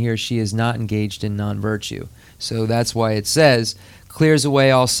perseverance, then he or she is not engaged in non-virtue. So that's why it says, clears away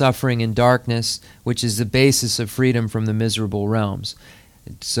all suffering and darkness, which is the basis of freedom from the miserable realms.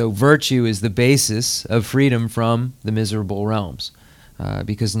 So virtue is the basis of freedom from the miserable realms,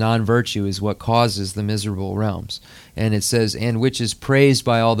 because non-virtue is what causes the miserable realms. And it says, and which is praised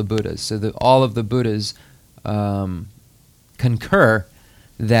by all the Buddhas. So that all of the Buddhas concur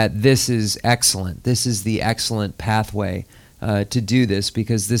that this is excellent. This is the excellent pathway to do this,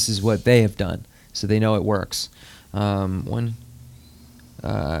 because this is what they have done. So they know it works. I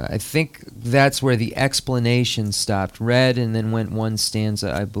think that's where the explanation stopped. Read and then went one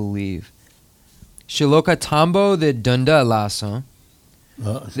stanza, I believe. Shiloka tambo de dunda lasong.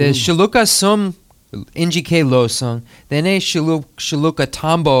 The shiluka sum injike losong. Dene shiluka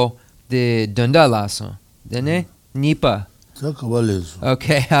tambo de dunda lasong. Dene nipa.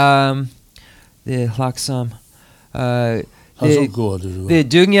 Okay. The laksam. The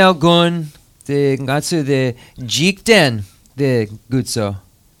dungyal gun. The gatsu the jikden. The gutso.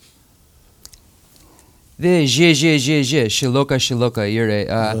 The je shiloka yure.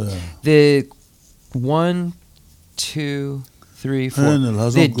 The 1, 2, 3, 4.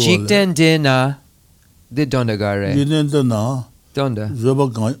 The jikden de na. The donda gare. Jikden de na. Donda. Zoba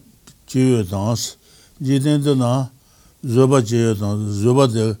jiyo dans. Jikden de na. Zoba jiyo dans. Zoba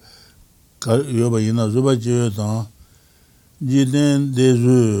de yoba ina. Zoba jiyo dans. Jikden de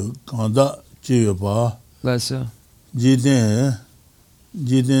zu kanda jiyo ba. Lessa. Jiden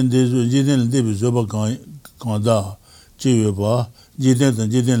debi zoba kanda jiyo ba.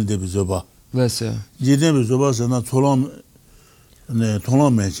 Jiden debi zoba. Lessa. Jiden debi zoba sana tolam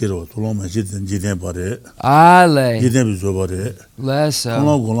menchiro. Tolam menchiro jiden bare. Ale. Jiden debi zoba re. Lessa.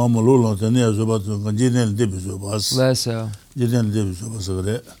 Tolam molo tane zoba jiden debi zoba. Lessa. Jiden debi zoba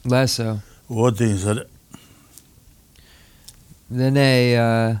sagre. Lessa. What things are Then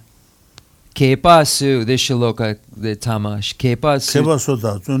Kepa su the shiloka the tamash. Kepa su. Kepa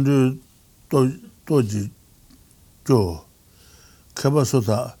sota tundu toji jo. Kepa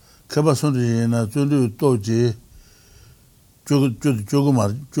sota. Kepa sota na tundu toji jogu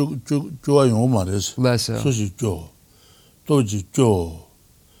mar jo ayo mares. Lessa. Soshi jo. Toji jo.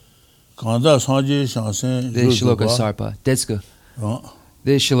 Kanda sanji shansen. The shiloka sarpa. Detsuka.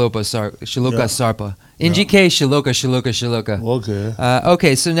 The shiloka sarpa. Injike shiloka. Okay.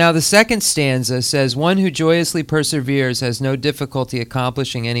 Okay, so now the second stanza says, one who joyously perseveres has no difficulty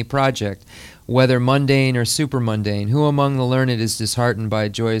accomplishing any project, whether mundane or supermundane. Who among the learned is disheartened by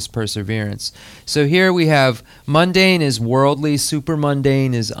joyous perseverance? So here we have mundane is worldly,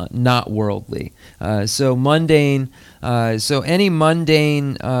 supermundane is not worldly. So any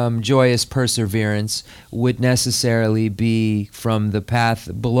mundane joyous perseverance would necessarily be from the path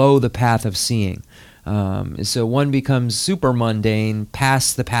below the path of seeing. So one becomes super mundane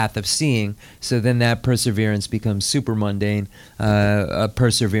past the path of seeing, so then that perseverance becomes super mundane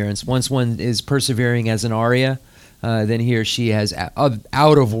perseverance. Once one is persevering as an Arya, then he or she has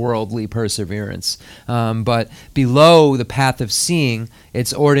out of worldly perseverance. But below the path of seeing,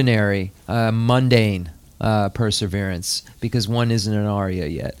 it's ordinary, mundane perseverance, because one isn't an Arya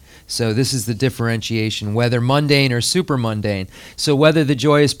yet. So this is the differentiation, whether mundane or supermundane. So whether the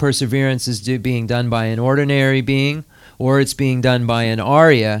joyous perseverance is being done by an ordinary being or it's being done by an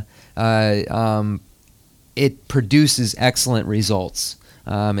Arya, it produces excellent results.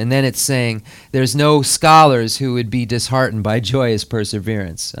 And then it's saying there's no scholars who would be disheartened by joyous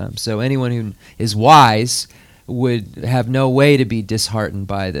perseverance. So anyone who is wise would have no way to be disheartened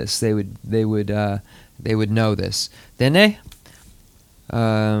by this. They would know this. Then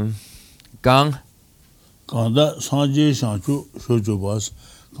Gang Kanda Sanji Shanchu Shojubas,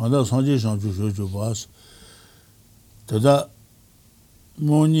 Kanda Sanji Shanchu Shojubas, Tada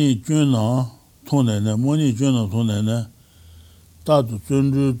Moni Juna Tonene, Moni Juna Tonene, Tatu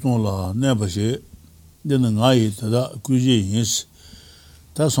Tundu Tonla Nebashi, then Ngai Tada Kuji is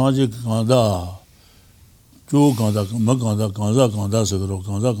Ta Sanji Kanda, Ju Kanda, Makanda, Kanza Kanda Sagro,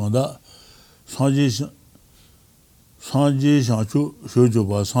 Kanza Kanda, Sanji Shanchu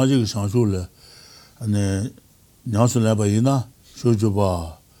Shojuba, Sanji Shanchule, and Nyansu Labaina,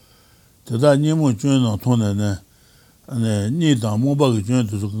 Shojuba. Tada Nimu Jun Tonene, and Nida Mobag Jun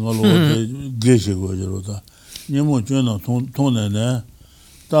to Kangalo, Geshi Gojota. Nimu Jun Tonene,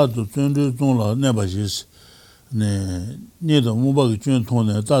 Tatu Tundu Tonla Nebashis, Nida Mobag Jun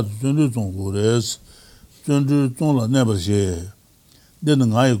Tone, Tatu Tundu Tongures, Tundu Tonla Nebashi.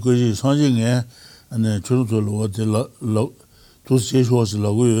 Then I go Sanjing. And then children what the to say was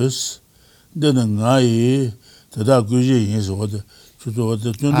Lagus, then Ngai, the Daguji is what the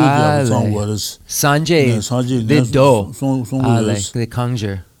Tundu was Sanjay, the Do, the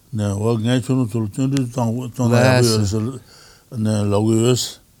Conjure. No, what natural to Tundu and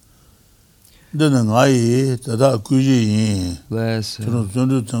Lagus. Then Ngai, the Daguji, bless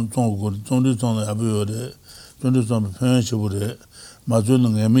Tundu Tongue Abu, Tundu Tongue French would it. So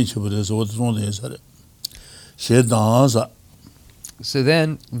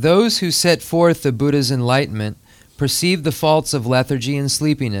then, those who set forth the Buddha's enlightenment perceive the faults of lethargy and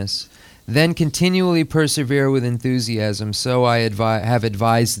sleepiness, then continually persevere with enthusiasm, so I have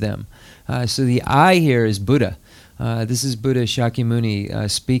advised them. So the I here is Buddha. This is Buddha Shakyamuni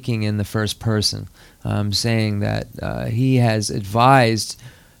speaking in the first person, saying that he has advised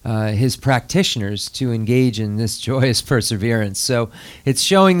his practitioners to engage in this joyous perseverance. So it's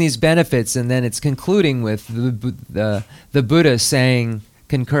showing these benefits, and then it's concluding with the Buddha saying,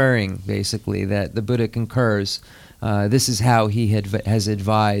 concurring, basically, that the Buddha concurs. This is how he has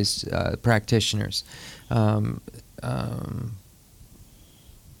advised practitioners. That's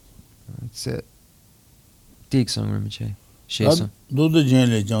it. Diksong Rinpoche.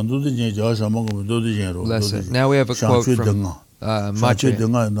 Now we have a quote from Mache.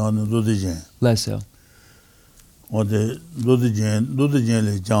 Less so. Or the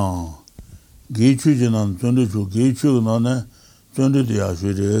Dodijan John. Gichu Janan 22, Gichu Nana 22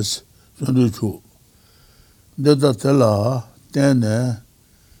 Ashes, 22. Data Tella, Tene,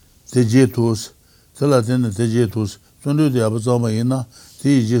 Tejetus, Tella Tene Tejetus, 22 Abazamaina,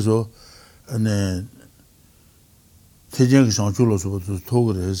 Tijiso, and then Tejang Shanchulos to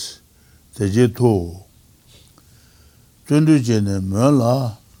Togres, Tejeto. 22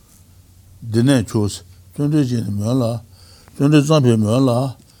 Mela, Dine Chus, 22 Mela, 22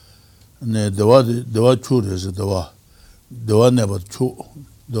 Mela, and the Dewa Chures, Dewa never Chu,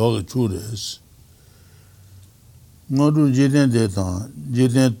 Dog Chures. Modu Jiden Deta,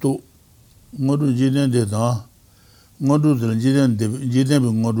 Jiden to Modu Jiden Deta, Modu Jiden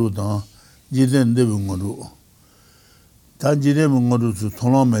Modu Da, Jiden Debu Modu. Tajide Modu to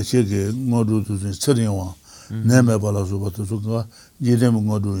Tolam Macheke, Modu to the Seriwa. Neme Balasuba to Suka, Jidem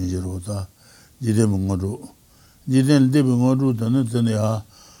Modu in Jerota, Jidem Modu. Jidem Debu Modu, the Netania,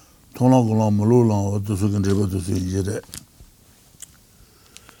 Tonagolam Malula, or to Sukan River to see Jede.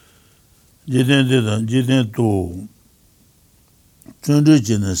 Jiden did Jiden to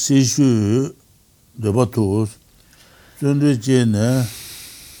Tundujin, Sishu, the Batus, Tundujin,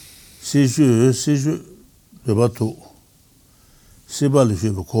 Sishu, the Batu, Sibali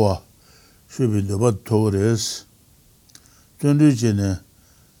Shibukoa. should be the what Torres. Tunduchin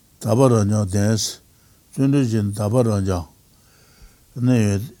Tabaranja dance, Tunduchin Tabaranja.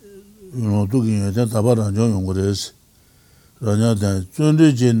 Nay, you know, looking at Tabaranja Yongres. Ranja dance,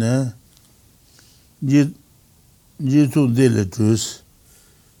 Tunduchin Jitu Dele Truce.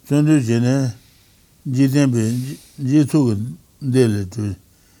 Tunduchin Jitembe Jitu Dele Truce.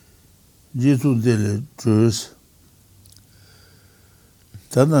 Jitu Dele Truce.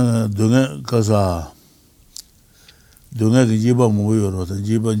 Tana Dunga Kaza. Dunga Jiba Moyo,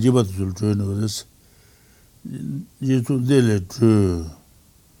 Jiba Tulturnus. Jitu Dele Tru.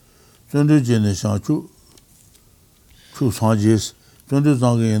 Tundu Generation Chu Sanjis. Tundu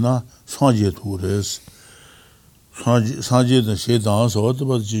Zangina, Sanjit Tours. Sanjit and Shedan, so what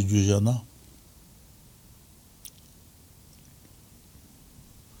about Jujana?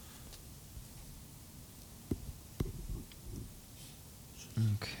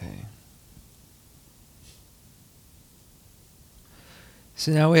 Okay.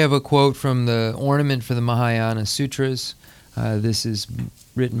 So now we have a quote from the ornament for the Mahayana Sutras. This is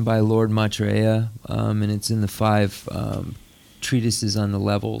written by Lord Maitreya, and it's in the 5 treatises on the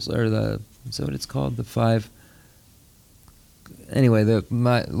levels, or is that what it's called? The 5. Anyway,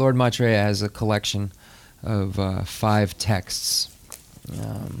 Lord Maitreya has a collection of 5 texts. I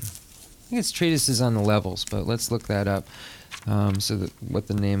think it's treatises on the levels, but let's look that up. What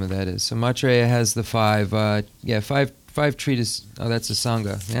the name of that is. So Maitreya has the 5 treatises. Oh, that's a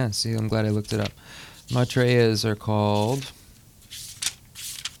Sangha. Yeah, see, I'm glad I looked it up. Maitreyas are called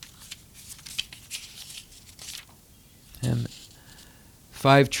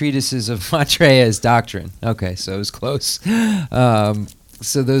 5 treatises of Maitreya's doctrine. Okay, so it was close.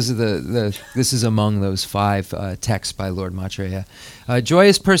 So those are this is among those 5 texts by Lord Maitreya.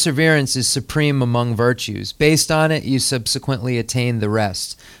 Joyous perseverance is supreme among virtues. Based on it, you subsequently attain the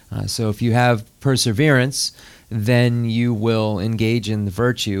rest. So if you have perseverance, then you will engage in the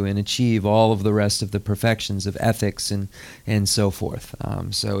virtue and achieve all of the rest of the perfections of ethics and so forth.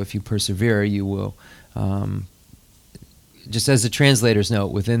 So if you persevere, you will, just as the translators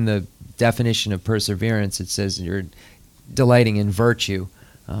note, within the definition of perseverance, it says you're delighting in virtue.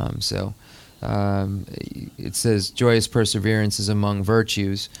 It says joyous perseverance is among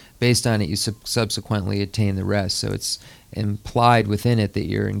virtues. Based on it, you subsequently attain the rest. So it's implied within it that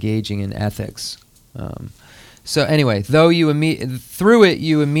you're engaging in ethics. So anyway, through it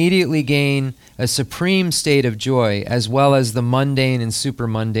you immediately gain a supreme state of joy, as well as the mundane and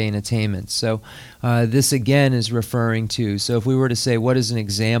supermundane attainments. So this again is referring to, so if we were to say what is an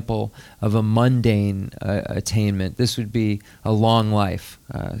example of a mundane attainment, this would be a long life.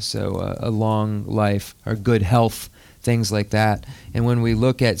 A long life or good health, things like that. And when we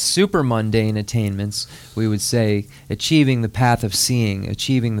look at supermundane attainments, we would say achieving the path of seeing,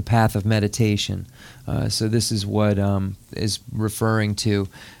 achieving the path of meditation. So this is what is referring to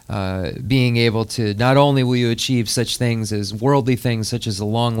being able to, not only will you achieve such things as worldly things such as a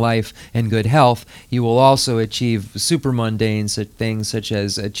long life and good health, you will also achieve supermundane things such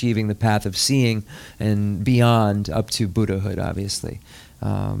as achieving the path of seeing and beyond up to Buddhahood, obviously,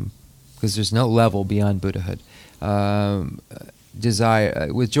 because there's no level beyond Buddhahood.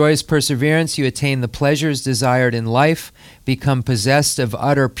 With joyous perseverance, you attain the pleasures desired in life, become possessed of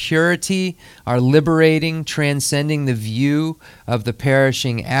utter purity, are liberating, transcending the view of the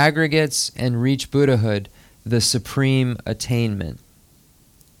perishing aggregates, and reach Buddhahood, the supreme attainment.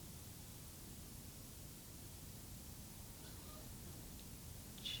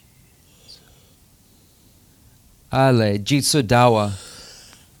 Ale, Jitsu Dawa.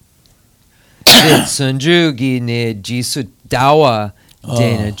 Sunju gi ne Jitsu Dawa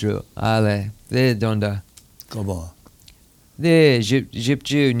dena dru. Ale, de donda. Kaba. De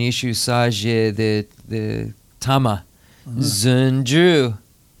jipju nishu saje de tama. Zunju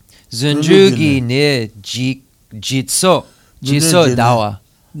gi ne Jitsu Dawa.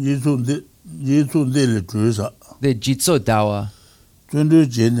 Jitsu de le trusa. De Jitsu Dawa. Tundu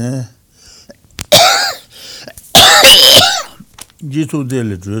jene. Jitsu de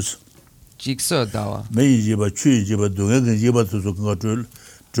le trusa. Jitsu Dawa. Mei jiba, chui jiba, dunga jiba tuzu nga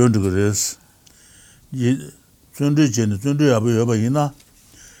chun gres. Tundu jene, tundu yaba ina.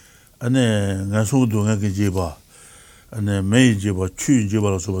 Ane nga su dunga jiba. Ane mei jiba, chui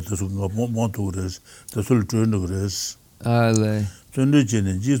jiba la suba tuzu nga montu gres. Tuzu chun gres. Ale. Tundu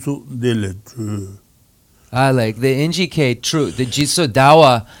jene, jitsu de le tru. Ale, the NGK true, the Jitsu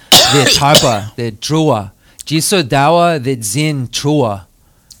Dawa, the Tarpa, the Trua. Jitsu Dawa, the Zin Trua.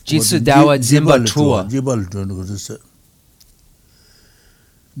 Jitsu Dawa Zimba Trua. Jibal chun gres.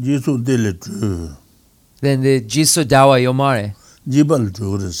 Jitsu de le tru. Then the Jitsu Dawa Yomare. jibal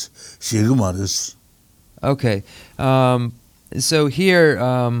jores shigmaris. Okay. So here,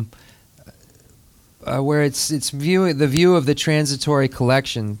 where it's the view of the transitory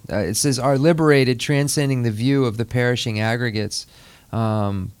collection, it says are liberated, transcending the view of the perishing aggregates.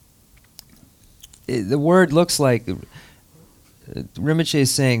 The word looks like Rinpoche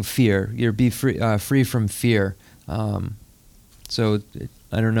is saying fear. You're free from fear. So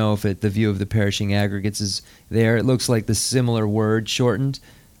I don't know if the view of the perishing aggregates is there. It looks like the similar word shortened.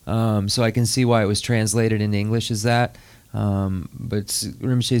 So I can see why it was translated in English as that. But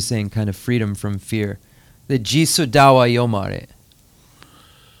Rinpoche is saying kind of freedom from fear. The Jisu Dawa Yomare.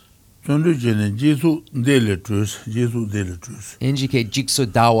 Indicate Jikso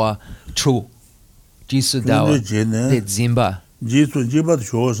Dawa True. Jisu Dawa De Zimba. Jisu Jiba the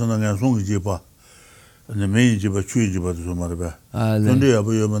shows and an song jiba. And the main jiba chui jiba to Somarba.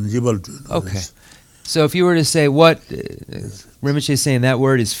 Okay. So if you were to say what Rinpoche is saying, that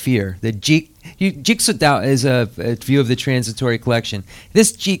word is fear. The Jikso Dawa is a view of the transitory collection.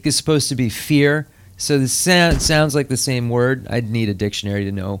 This jik is supposed to be fear. So this sounds like the same word. I'd need a dictionary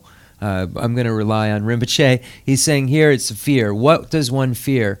to know. I'm going to rely on Rinpoche. He's saying here it's fear. What does one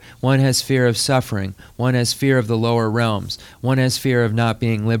fear? One has fear of suffering. One has fear of the lower realms. One has fear of not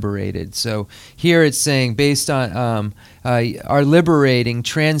being liberated. So here it's saying based on are liberating,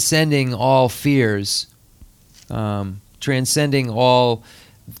 transcending all fears, transcending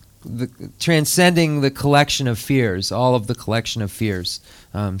the collection of fears, all of the collection of fears.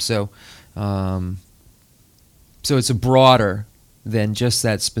 So it's a broader than just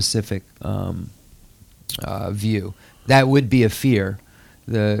that specific view. That would be a fear.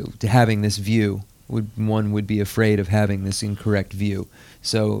 Having this view, one would be afraid of having this incorrect view.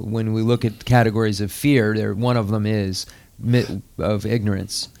 So when we look at categories of fear, one of them is of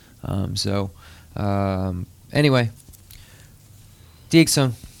ignorance. Anyway,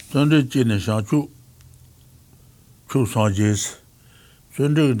 Dixon.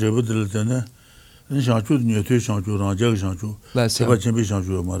 Shangchu Nyote Shangchu Ranjak Shangchu Seba Chimbi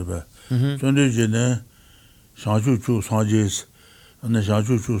Shangchu Marba. Sunday Jene Shangchu Chu Sanjis and the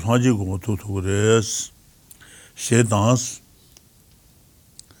Shangchu Chu Sanji Go to Res She Dance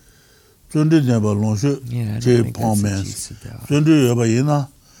Sunday Never Lonshu J Pomens Sunday Yabayina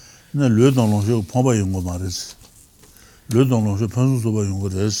and the Ludon Lonshu Pomba Yungo Maris Ludon Lonshu Pensu Soba Yungo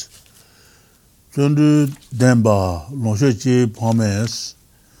Res Sunday Demba Lonshu J Pomens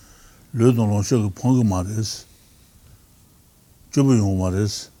Le don l'on cherche prendre maris. Je veux un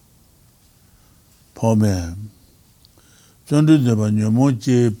maris. Pas même. J'entends de ba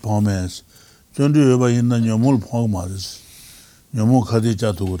nyomoche promise. J'entends ba inna nyomol prendre maris. Nyomo khadi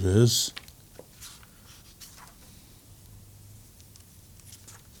chatures.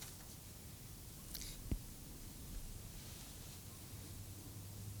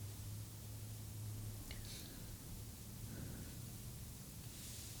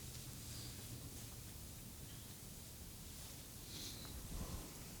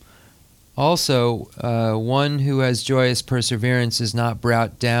 Also, one who has joyous perseverance is not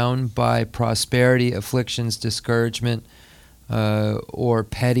brought down by prosperity, afflictions, discouragement, or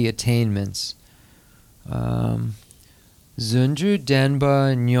petty attainments. Zunju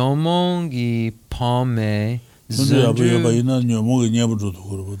denba nyomong gi pome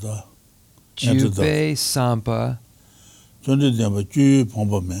jube sampa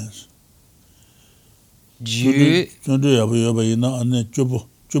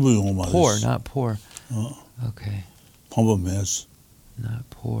poor, not poor. Okay. Not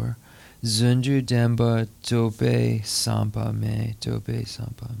poor. Zunju demba dobe sampa me.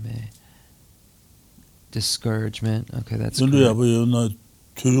 Discouragement. Okay, that's good.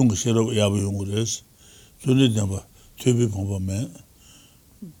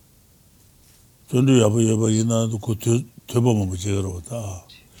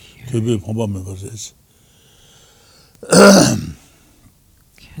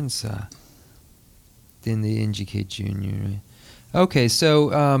 Khensur. Then the Injike Junior. Right? Okay,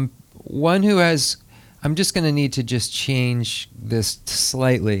 so one who has, I'm just going to need to just change this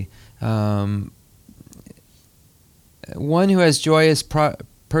slightly. One who has joyous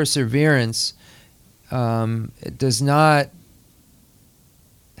perseverance does not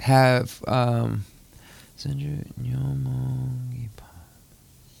have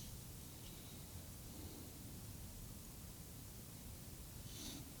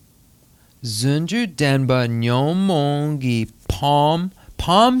Zunju denba nyomongi palm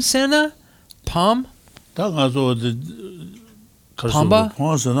sena palm Pamba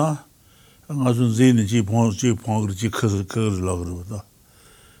Ponsana ngasun zini ji pong ji khur lagru da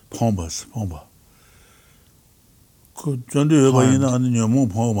Pomba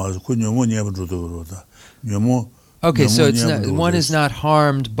Okay, so it's not, one is not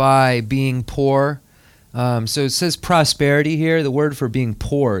harmed by being poor. So it says prosperity here. The word for being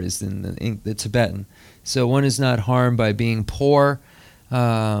poor is in the Tibetan. So one is not harmed by being poor.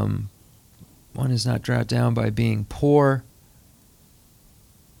 One is not brought down by being poor.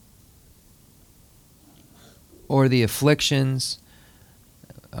 Or the afflictions.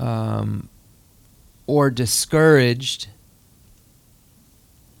 Or discouraged.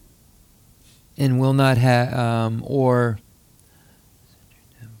 And will not have, or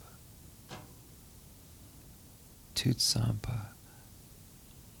Tutsampa.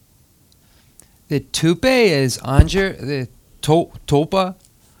 The tupe is anjer, the topa,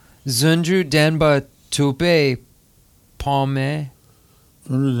 zundru denba tupe palme.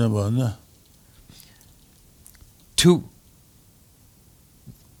 Zundru denba, ne? Tu.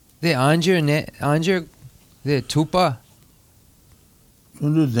 The anjer, the tupa.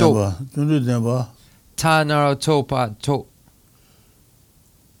 Zundru denba. Ta naro topa to.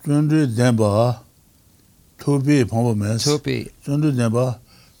 Zundru denba. Topi pampa mes. Topi. Zundru denba.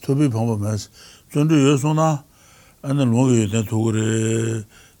 Topi pampa mes. Zundru yosona. Ane longa yoten togore.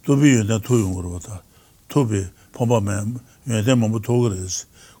 Topi yoten toyongoro bata. Topi pampa men. Yoten mambu togores.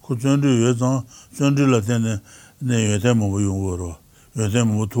 Ko zundru yosan. Zundru la tene. Ne yoten mambu yongoro. Yoten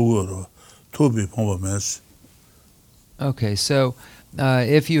mambu togoro. Topi pampa mes. Okay, so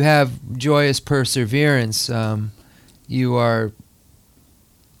if you have joyous perseverance, your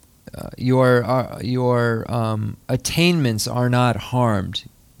attainments are not harmed.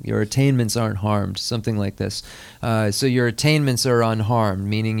 Your attainments aren't harmed, something like this. So your attainments are unharmed,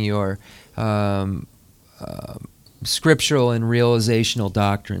 meaning your scriptural and realizational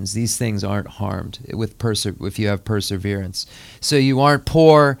doctrines. These things aren't harmed if you have perseverance. So you aren't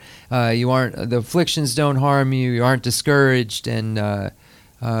poor. The afflictions don't harm you. You aren't discouraged, and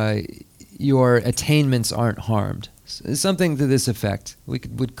your attainments aren't harmed. Something to this effect. We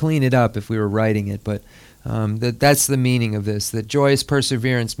would clean it up if we were writing it, but that's the meaning of this. That joyous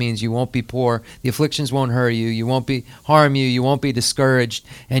perseverance means you won't be poor, the afflictions won't hurt you, you won't harm you, you won't be discouraged,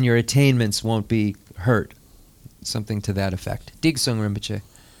 and your attainments won't be hurt. Something to that effect. Digsung Rinpoche.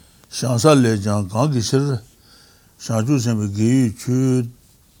 Shansa lejang gangi shir shanju sembe giyu chu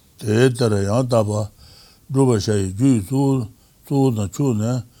te tara yang taba druba shayi ju zu na chu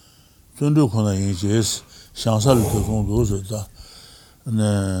ne zundu kona yin jes shansa le tezong do se da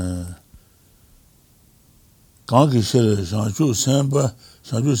ne gangi shir shanju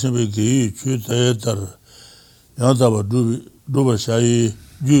sembe giyu chu te tara yang taba druba shayi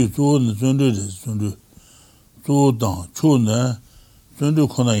ju zu na zundu zu dang chu ne zundu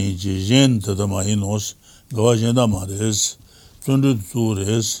kona yin ji yin tada ma yin os gawa yin da ma res zundu zu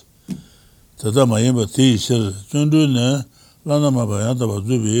res tada ma yin ba ti shir zundu ne lana ma ba yan da ba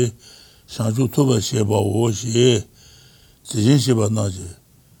zubi shanchu tuba xie ba wo xie zijin xie ba na ji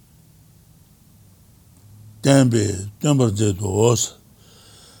tenbe tenbar ze do os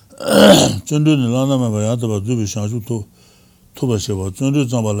zundu ne lana ma ba yan da ba zubi shanchu tuba xie ba zundu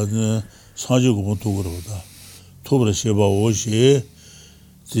zamba la ne sanji gu mo tu gu ro da 토브르 셰바 오시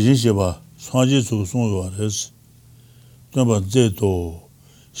지진 셰바 상지 주송 요아레스 또바 제도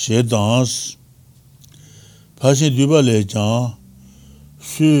셰단스 파시 뒤발레장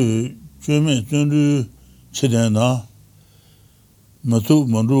수 쮸메 쮸르 쳔데나 마투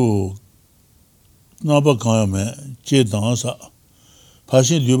만루 나바 가야메 제단사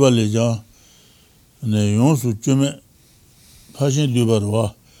파시 뒤발레장 네 용수 쮸메 파시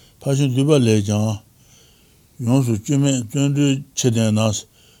뒤발와 파시 뒤발레장 용수 쯤에 전주 체대나스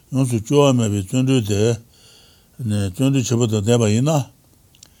용수 조아메비 전주대 네 전주 쳐보다 대바이나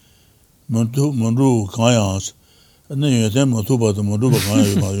먼저 가야스 네 요새 모두 봐도 모두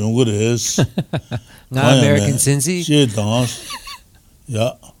가야 봐 용거레스 Not American Cincy? 제단스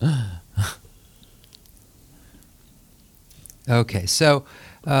야 Okay, so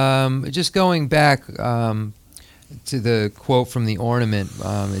just going back to the quote from the ornament,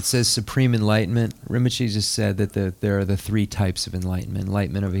 it says supreme enlightenment. Rinpoche just said that there are the three types of enlightenment: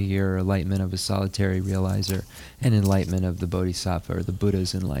 enlightenment of a hearer, enlightenment of a solitary realizer, and enlightenment of the bodhisattva or the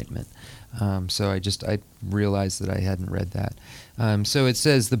Buddha's enlightenment. So I realized that I hadn't read that. So it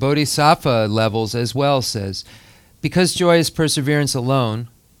says the bodhisattva levels as well says, because joyous perseverance alone,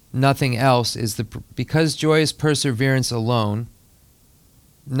 nothing else is the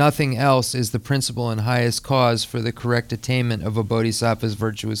principal and highest cause for the correct attainment of a bodhisattva's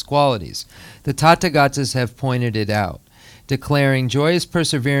virtuous qualities. The Tathagatas have pointed it out, declaring joyous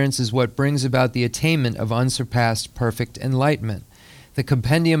perseverance is what brings about the attainment of unsurpassed perfect enlightenment. The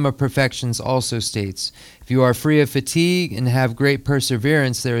Compendium of Perfections also states, if you are free of fatigue and have great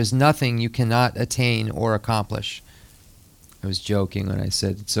perseverance, there is nothing you cannot attain or accomplish. I was joking when I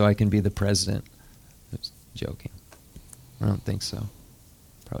said, so I can be the president. I was joking. I don't think so.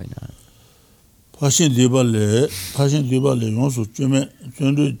 Probably not. Pashin dibale, yonsu chume,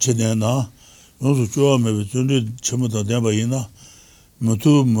 chundu chedena, yonsu chua mebe, chundu chemuta denba ina,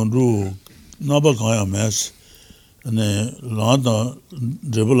 mutu mundu naba kaya mes, ane landa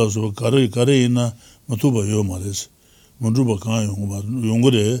drebala suwa kare ina, mutu ba yo mares, mundu ba kaya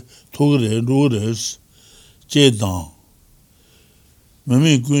yongore, togore, rugores, chedan.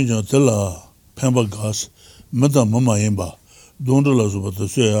 Mimi kunja tela pemba gas, mata mama yinba, dondala suwa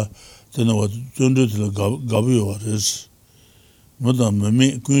tasuya, tena wa chundu tila gabi wares. Mata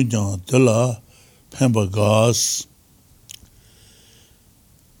mimi kunja tela pemba gas.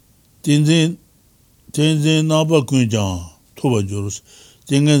 Tenzin naba kunja toba jorus.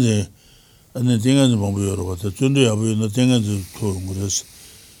 Tengenze bambu yorwa, ta chundu yabu yona tengenze toba ngures.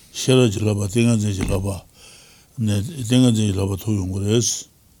 Shera jilaba, tengenze jilaba. Tengenze jilaba toba ngures.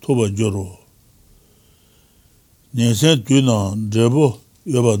 Toba jorwa. Nyensen tuna drebu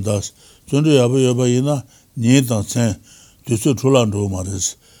yoba das. Chundu yabu yoba ina nyentan sen dusu chulan zhuwa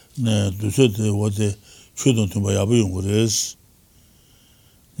mares. Dusu te wate chudun tumba yabu yungures.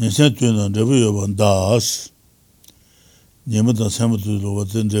 Nyensen tuna drebu yoba das. Nyemutan senmu tuzu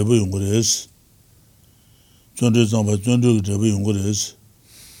wate drebu yungures. Chundu zamba chundu drebu yungures.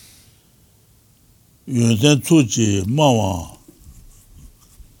 Yunten tsuji mawa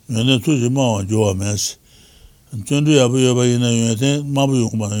jowa mes. Chundu yabu yoba ina yunten mabu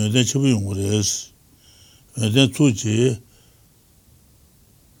yungba, yunten chibu yungures. Yunten tsuji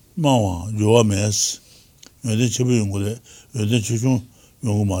mawa jowa mes. Yunten chibu yungure, yunten chushung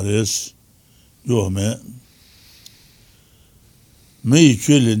yunguma res. Jowa me. Mei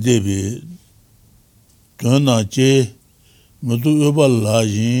chule debi duna je mudu yoba la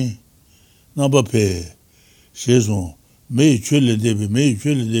yin naba pe shezon. Mei chule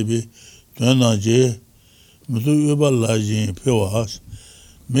debi duna je mudu yoba la yin pe was.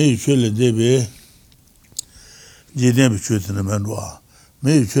 Mei chule debi jiden bi chutene menwa.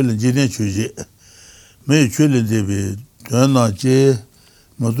 Mei chule jiden chuje. Mei chule debi duna je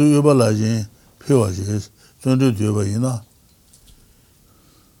mudu yoba la yin pe was. Chundu yoba ina.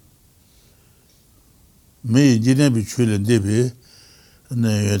 Mei jiden bi chule debi ne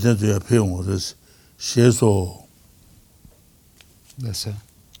yeten tuya pe wores. Shezo. Yes, sir.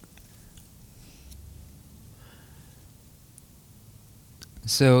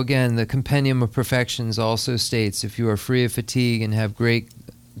 So again, the Compendium of Perfections also states, if you are free of fatigue and have great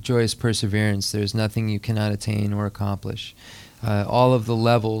joyous perseverance, there is nothing you cannot attain or accomplish. All of the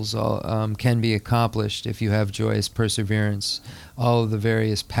levels can be accomplished if you have joyous perseverance. All of the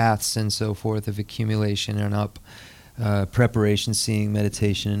various paths and so forth of accumulation and up, preparation, seeing,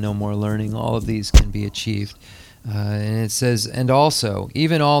 meditation, and no more learning, all of these can be achieved. And it says, and also,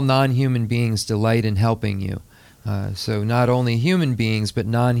 even all non-human beings delight in helping you. So not only human beings, but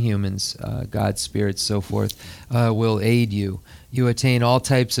non-humans, God's spirits, so forth, will aid you. You attain all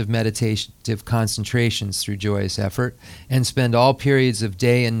types of meditative concentrations through joyous effort and spend all periods of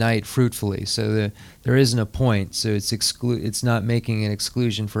day and night fruitfully. So there isn't a point. So it's not making an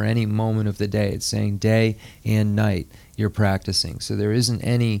exclusion for any moment of the day. It's saying day and night you're practicing. So there isn't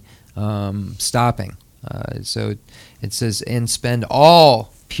any stopping. So it says, and spend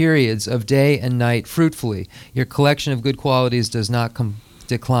all periods of day and night fruitfully. Your collection of good qualities does not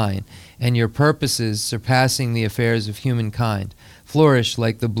decline, and your purposes, surpassing the affairs of humankind, flourish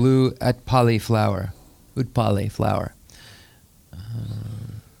like the blue Utpali flower.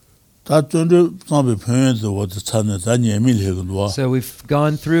 So we've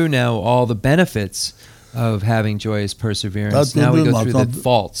gone through now all the benefits of having joyous perseverance. Now we go through the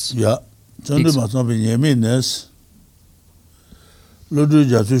faults. Yeah. Lodu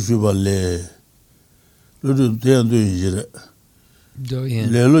jatu shuba le, lodu teyan do yinjire.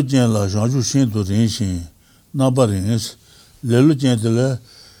 Le lo jen la janju shin do rin shin, naba rins. Le lo jen de le,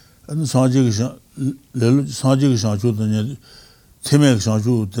 sanji ki shanju do nye, teme ki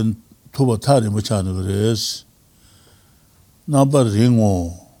shanju den toba tari mocha nugres. Naba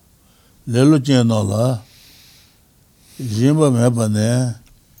ringo. Le lo jen na la, jimba meba ne,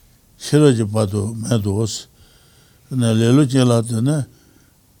 shiraji bado medos. Lelo jela tene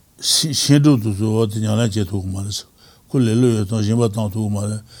shindu tuzu oti nyala je tu kumaris. Ku lelo yoton jimba tang tu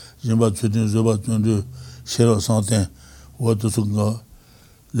kumare, jimba tsudin zoba tundu shiro santen watu sunga.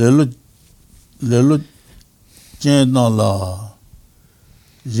 Lelo jen na la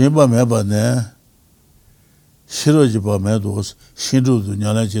jimba meba ne 싫어지바 매도스 신주도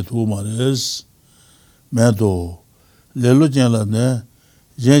냐라제 도마레스 매도 레로젠라네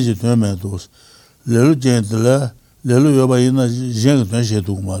젠지 되매도스 레로젠들라 레로 여바이나 젠 된시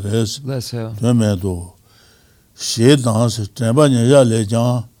도마레스 되매도 시에당스 전반이야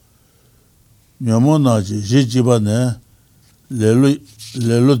레장 녀모나지 지지바네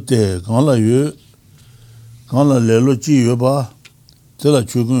레로때 강라유 강라 레로 지여바 들라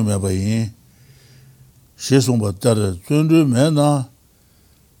죽으면 매바인 시송바 따라 존르 매나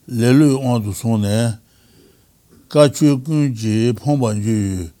레루 온도 손에 가추군지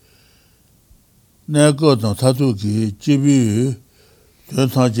펑반주 내거든 타두기 집이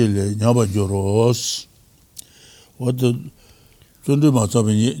전타질레 냐바조로스 어디 존르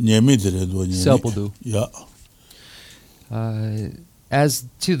맞아비 예미들에도 yeah. As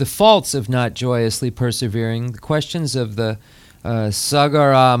to the faults of not joyously persevering, the questions of the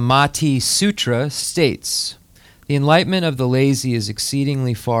Sagaramati Sutra states, the enlightenment of the lazy is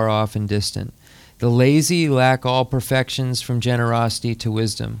exceedingly far off and distant. The lazy lack all perfections from generosity to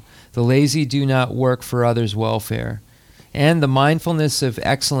wisdom. The lazy do not work for others' welfare. And the mindfulness of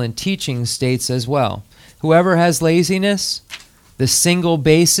excellent teaching states as well, whoever has laziness, the single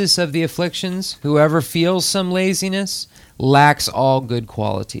basis of the afflictions, whoever feels some laziness, lacks all good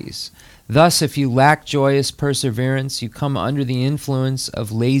qualities. Thus, if you lack joyous perseverance, you come under the influence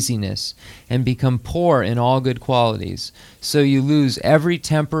of laziness and become poor in all good qualities. So you lose every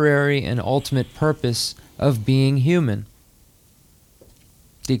temporary and ultimate purpose of being human.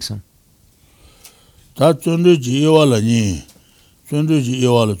 Dixon.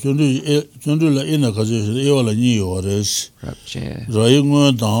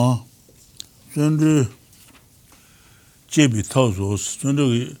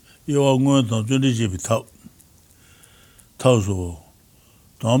 Yawa nguwa tang zhundi jebi tao so.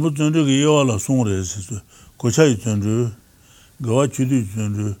 Tangpo zhundi ki yawa la song re si kochayi zhundi, gawa chudu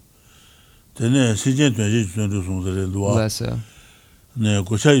zhundi, tene sijen tuanji zhundi song re luwa. Ne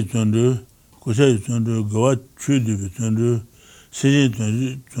kochayi zhundi, gawa chudu zhundi, sijen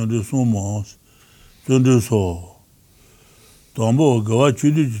tuanji zhundi song ma, zhundi so. Tangpo gawa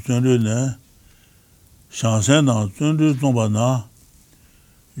chudu zhundi ne, shangsen na zhundi zongpa na,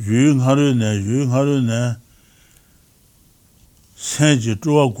 yun haru ne senji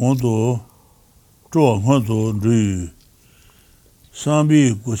zhuwa gongdo rui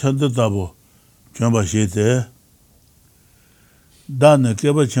sambi guchanda tabo juanba xete dan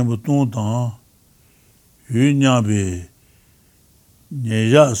keba chenpo tong tang yun nyambi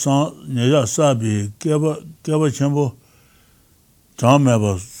nyeja sabi keba chenpo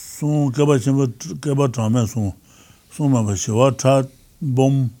changmeba song keba chenpo keba changme song meba shiwa cha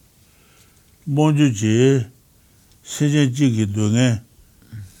bom bonju ji sejen ji gi dunge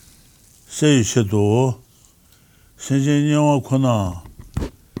sei shedo sejen nyawa khona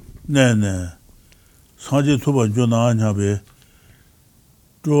ne saje thoba jona nyabe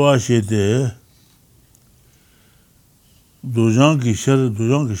toa shede dojang gi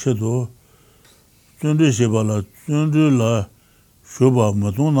shedo tunde shebala tunde la shoba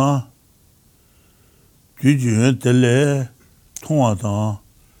matuna juju tele 통화 당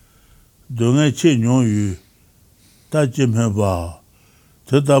동의 체념유 다짐해 봐.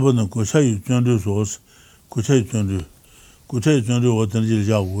 대답은 고차유 전도 소스 고차유 전도 어떤 일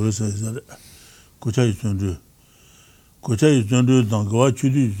자고 그래서 고차유 전도 당과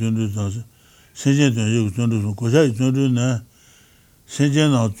주디 전도 당 세제 전도 고차유 전도네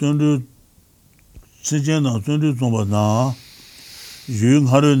세제나 전도 좀 봐나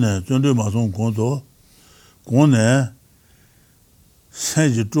유행하려네 전도 마송 공도 공네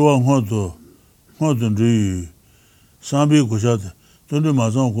senji zhuwa ngodo rui sambi kushade zhundi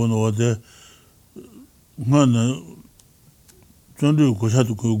mazang kono wade ngana zhundi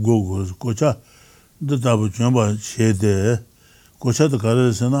kushade gogo kocha databu chunba shede kochade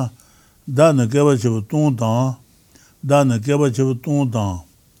karasana dana keba cheba tongtang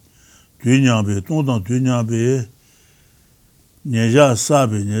tunyambi nyeja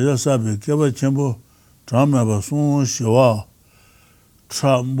sabi keba chenpo chamaba song shiwa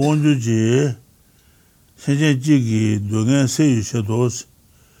cha bonju ji sejen jigi dogen seyu shedos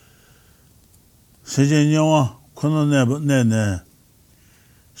sejen nyawa kono ne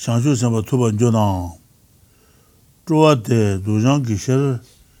shangshu senpa tuban jonang zhuwa de dujang ki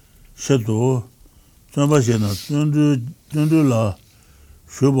shedo zhenpa she na zhendu la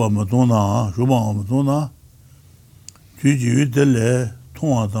shuba ma dongna juji yu dele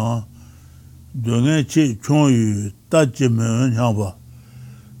tongwa tang dogen chi chong yu da jimen nyangba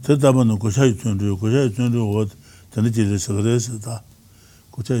대답은 고차이 준주 어 전에 지르서 그래서다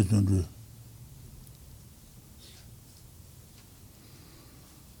고차이 준주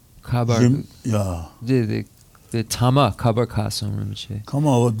Kabar. Yeah. The Tama Kabar Kasam Rinpoche. Come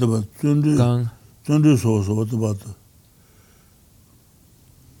on, what about Gang. what about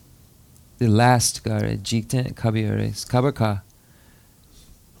The last Gare, Jikten Kabires, Kabar Ka.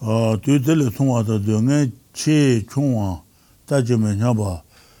 tu tele Tongwa the Dunga Che Chongwa, Tajime Nyaba,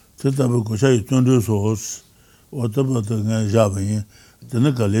 Tetabu Koshai Tundu Sos, what about the Javan, the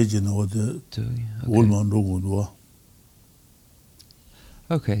Nika legend what the Woolman Rugudwa.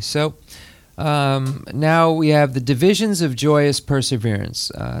 Okay, so now we have the divisions of joyous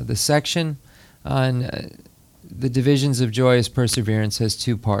perseverance. The section on the divisions of joyous perseverance has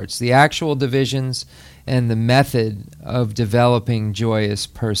two parts: the actual divisions and the method of developing joyous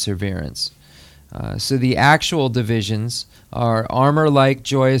perseverance. So the actual divisions are armor-like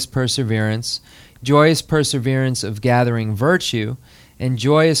joyous perseverance of gathering virtue, and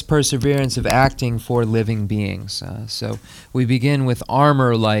joyous perseverance of acting for living beings. So we begin with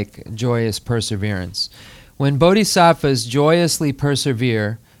armor-like joyous perseverance. When bodhisattvas joyously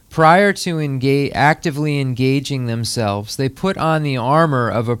persevere, prior to actively engaging themselves, they put on the armor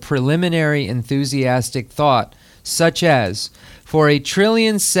of a preliminary enthusiastic thought, such as, for 1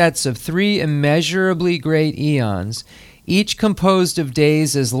 trillion sets of 3 immeasurably great eons, each composed of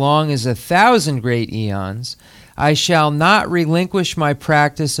days as long as 1,000 great eons, I shall not relinquish my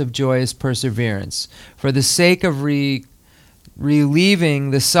practice of joyous perseverance for the sake of relieving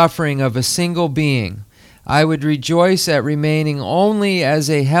the suffering of a single being. I would rejoice at remaining only as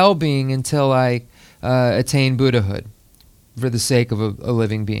a hell being until I attain Buddhahood for the sake of a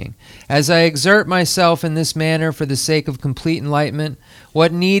living being. As I exert myself in this manner for the sake of complete enlightenment,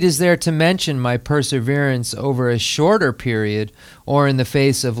 what need is there to mention my perseverance over a shorter period or in the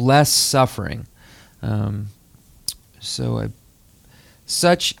face of less suffering?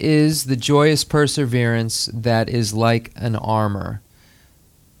 Such is the joyous perseverance that is like an armor.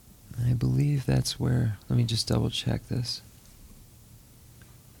 I believe that's where, let me just double check this.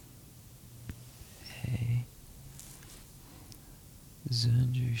 Hey.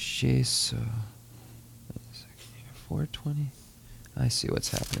 420. I see what's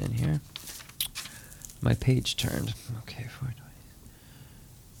happening here. My page turned. Okay, 420.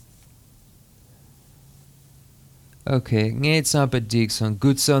 Okay, ngay tsampa dikson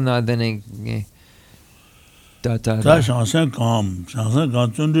gutso na dene ngay da. Ta shansan kam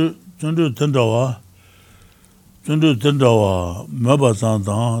tundu tendawa maba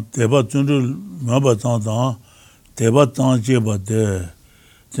zangdang teba tundu maba zangdang teba tang jeba de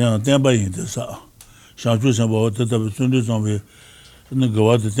tenba yin de sa shanchu shanba teta tundu zangbe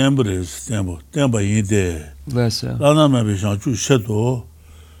ngawa de tenba yin de Lesa. lana mebe shanchu shedo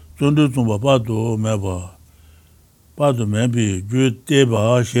tundu zangba bado meba bado mebe ju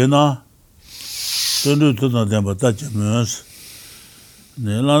teba shena tundu teta tenba ta jemus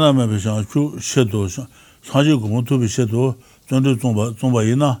ne lana mebe shanchu shedo 상지 공투비 셔도 전도 좀봐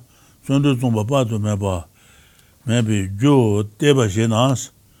이나 전도 좀봐 봐도 매봐 매비 조 대바시나스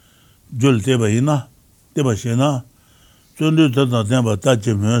줄 대바이나 대바시나 전도 더다 대바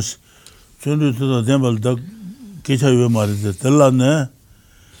따지면서 전도 더다 대바다 기차요 말이데 들라네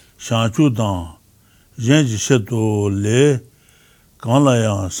샤추당 젠지 셔도 레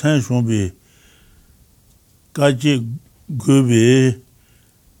간라야 산숑비 까지 고비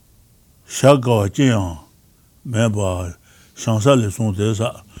샤가 찌양 매바 상사를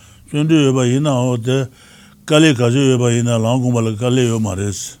송대사 전도 여바 이나 어데 깔리 가져 여바 이나 랑공발 깔리 요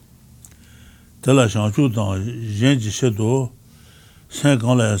말레스 달라 상주당 젠지 셔도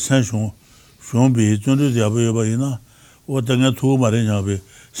생강래 산숑 숑비 전도 야바 여바 이나 어등에 두 말이냐비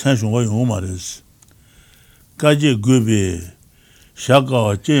산숑과 용 말레스 까지 고비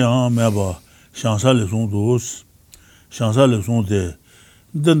샤가 찌양 매바 상사를 송도스 상사를 송대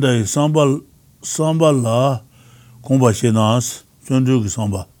dendai samba la komba shenas chonju ki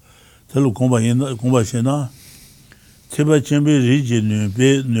samba telu komba shena teba chembe riji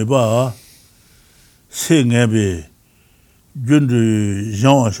ne ba se ngebe jundu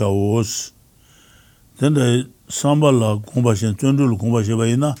jean shaos dendai samba la komba shen chonju lu komba sheba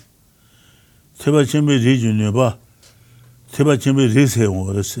ina teba chembe riji ne ba teba chembe rese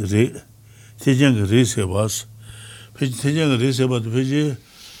wores re tejeng rese was Tenzin rese ba peji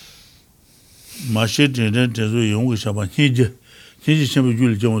마시 된된 제조 용고 샤바 히지 쳔부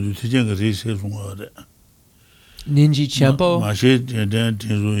줄 정도 Tenzin rese 송아데 Ninji Chenmo 마시 된된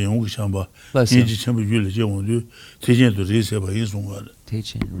제조 용고 샤바 히지 쳔부 줄 정도 Tenzin rese ba yin 송아데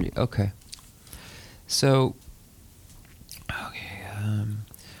okay. So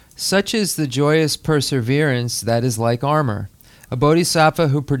such is the joyous perseverance that is like armor. A bodhisattva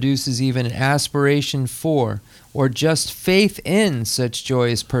who produces even an aspiration for, or just faith in such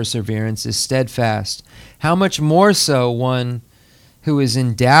joyous perseverance is steadfast. How much more so one who is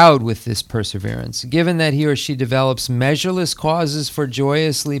endowed with this perseverance, given that he or she develops measureless causes for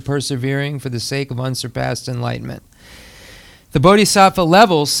joyously persevering for the sake of unsurpassed enlightenment. The Bodhisattva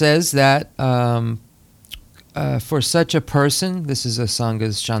level says that for such a person, this is a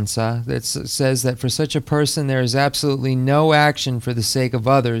Sangha's Shansa, that says that for such a person there is absolutely no action for the sake of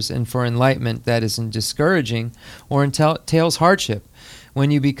others and for enlightenment that is discouraging or entails hardship.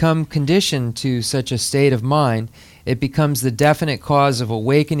 When you become conditioned to such a state of mind, it becomes the definite cause of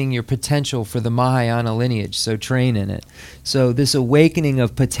awakening your potential for the Mahayana lineage, so train in it. So this awakening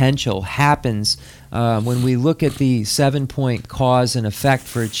of potential happens when we look at the 7-point cause and effect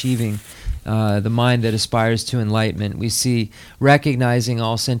for achieving the mind that aspires to enlightenment. We see recognizing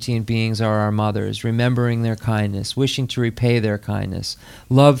all sentient beings are our mothers, remembering their kindness, wishing to repay their kindness,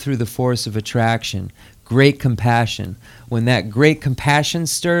 love through the force of attraction, great compassion. When that great compassion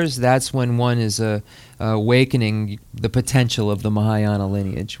stirs, that's when one is awakening the potential of the Mahayana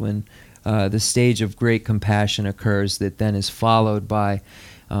lineage, when the stage of great compassion occurs that then is followed by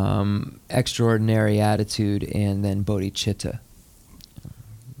extraordinary attitude and then bodhicitta.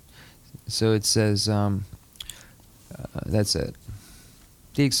 So it says, that's it.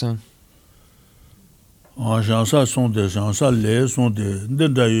 Diksun. Shansa sonde, shansa le sonde,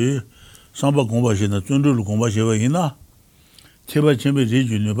 ndendayu, samba gomba shena, tundulu gomba shewa ina, teba chembe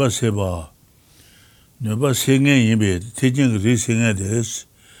riju neba seba, neba sengen yinbe, tejing ri sengen des,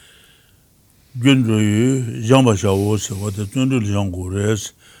 gyunroyu, jamba shawo se, wata tundulu jangu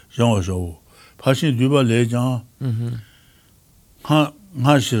res, jamba shawo. Pashin duba le jang,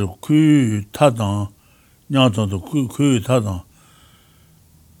 ngashir kuyu tadang, nyatando kuyu tadang,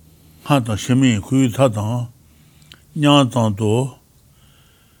 hata shimi kuyu tadang, nyatando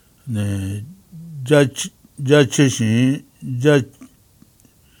ne jacheshin,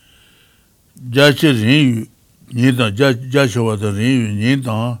 jache rinyu, nidang, jachewada rinyu,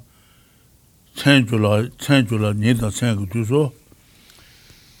 nidang, chenjula, nidang, chengu tuso,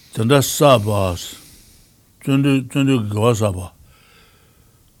 tanda sabas, tundu gawa sabas.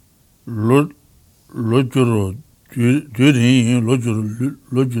 Lojuro durin lojuro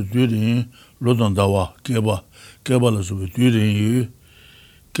durin lodandawa keba la subu durin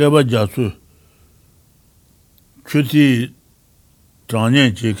keba jasu chuti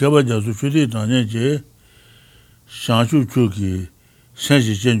tanyenje keba jasu chuti tanyenje shanshu chuki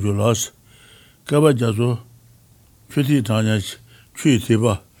senshi jenju las keba jasu chuti tanyenje chui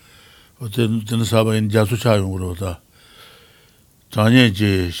tiba tena saba in jasu chayung roda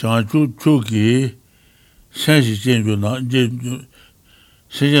장년제 상주 초기 senshi jenju na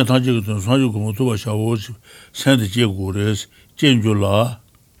senshi tanji gu sanju gu motu ba shawo sendi je gu res jenju la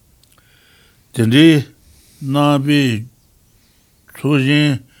tendi nabi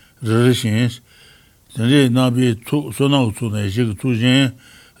tsujin rerishin tendi nabi sonang tsu na shi gu tsujin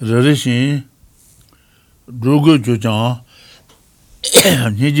rerishin drugu jujang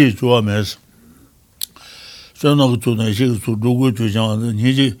niji juwa mes 전화가 전에 이제 또 누구 주장하는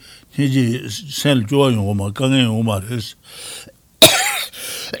이제 셀 좋아요 뭐 강해 말했어.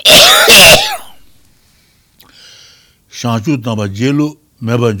 샤주 담아 제로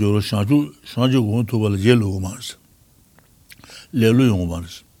매반조로 샤주 공토발 제로 말했어. 레로 용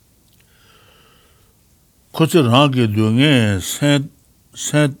말했어. 코처하게 등에 세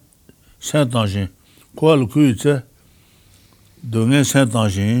당신 콜 쿠이체 등에 세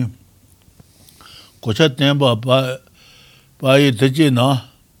당신 고차 템바 바이 되지나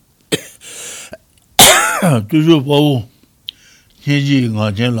toujours pas 니지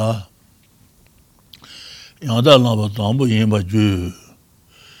가전라 양다나 바 담보 임바 주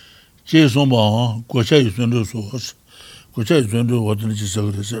제송바 고차 유선도 소스 고차 유선도 어떤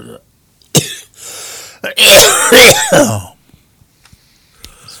짓을 그래서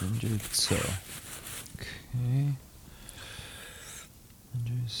so okay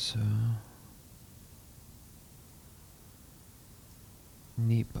so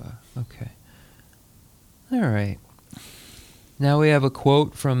Nipa. Okay. All right. Now we have a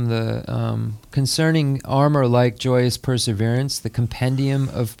quote from the concerning armor-like joyous perseverance. The Compendium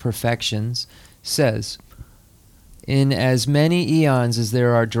of Perfections says, "In as many eons as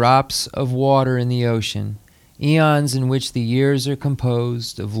there are drops of water in the ocean, eons in which the years are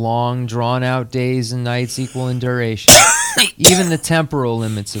composed of long, drawn-out days and nights equal in duration, even the temporal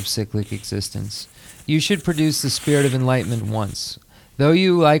limits of cyclic existence, you should produce the spirit of enlightenment once. Though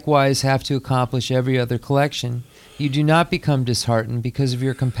you likewise have to accomplish every other collection, you do not become disheartened because of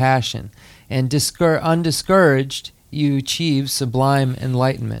your compassion, and undiscouraged you achieve sublime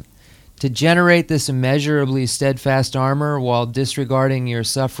enlightenment. To generate this immeasurably steadfast armor while disregarding your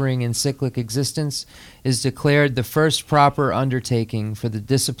suffering and cyclic existence is declared the first proper undertaking for the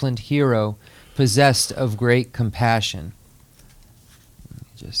disciplined hero possessed of great compassion. Let me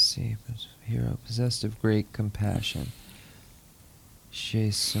just see. Hero possessed of great compassion.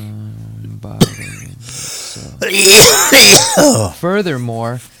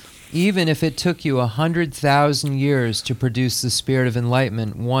 Furthermore, even if it took you 100,000 years to produce the spirit of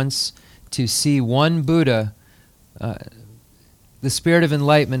enlightenment once, to see one Buddha, the spirit of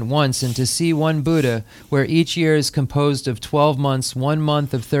enlightenment once, and to see one Buddha, where each year is composed of 12 months, 1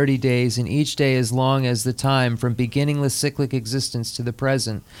 month of 30 days, and each day as long as the time from beginningless cyclic existence to the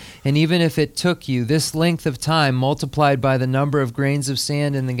present. And even if it took you this length of time multiplied by the number of grains of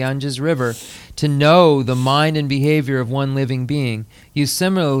sand in the Ganges River to know the mind and behavior of one living being, you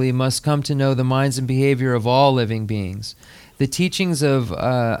similarly must come to know the minds and behavior of all living beings. The teachings of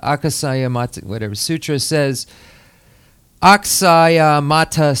Akasaya Mata, Sutra says, Aksaya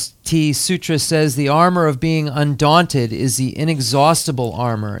Matati Sutra says the armor of being undaunted is the inexhaustible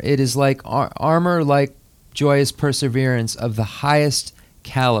armor. It is like armor like joyous perseverance of the highest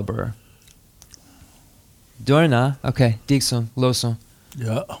caliber. Dorna, okay, Dikson, Loson.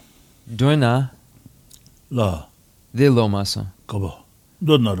 Yeah. Dorna. La. De Lomason. Kaba.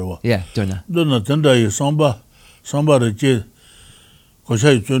 Dorna Rwa. Yeah, Dorna. Dorna Tenda yi Samba de Je,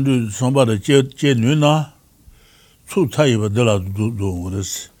 Kosha Chundu Samba de Je Nuna. Su Taiba de la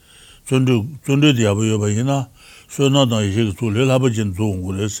Dungures. Chundu Diaboyina, so not on his to Labajin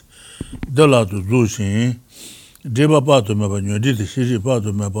Dungures, de la Dushin, Deba Pato Meba, you did the Shishi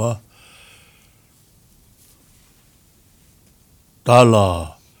Pato Meba,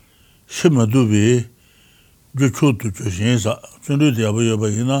 Dala, Shimadubi, Juchu to Chushinsa, Chundu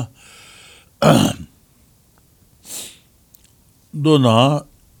Diaboyina, Dona,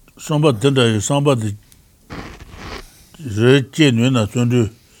 somebody tender, somebody. Re Nuna Tundu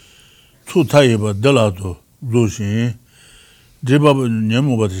Two Taiba Delato, Lushin, Deba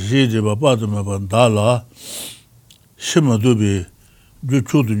Nemu, she Deba Patama Dala, Shimadubi,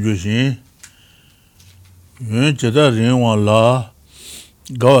 Juchu to Jushin, Yun Cheta Rinwan La,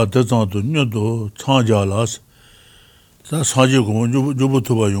 Gawa Tetan to Nudo, Tanjalas, Sanji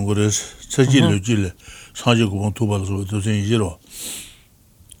Jubutuba Yungures, Sajil Jile, Sanji Tuba to Saint Zero.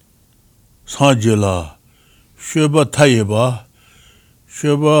 Sanjila. Sheba Taiba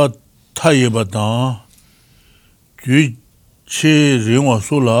Tang, Ju Chi Ringwa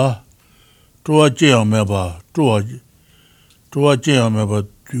Sula, Tua Jiang Meba, Tua Jiang Meba,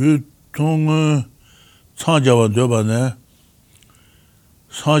 Ju Tung Changjawan Dubane,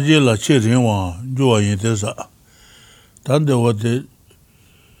 Sanji La Chi Ringwa, Jua Yin Desa. Tande what the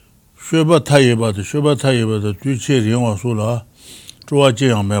Sheba Taiba, the Ju Chi Ringwa Sula, Tua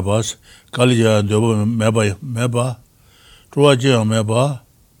Jiang Mebas. Kalija Meba, Truajian Meba,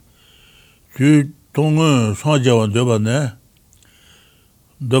 Ju Tongu Sanjawan Dubane,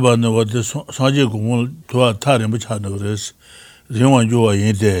 what the Sanji Gung to a Tarim Chanagres, Rinwan Jua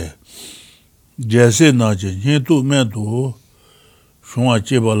Yinde, Jesse Naji, Hintu Mentu, Shuma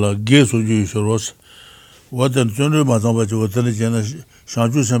Chibala, Gesu Jushuros, what the Jundu Mazamba to Telegena,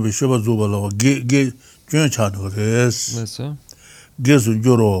 Shanju Sambi Shiba Zubala, Ge Jun Chanagres, Gesu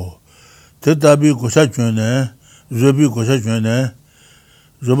Juro. Tetabi Koshachune, Zobi Koshachune,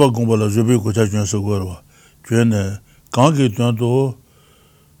 Zoba Gumbala, Zobi Koshachun Sogorwa, June, Kangi Tonto,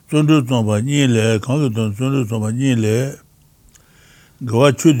 Tundu Tomba Nile, Kangi Tundu Tomba Nile,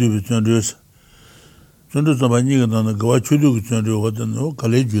 Gawachudu Tundus, Tundu Tomba Nile, Gawachudu Tundu, what the no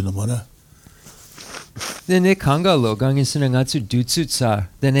Kalaju the Mana. Then they Kangalo, Gangi Sinangatsu Dutsutsa,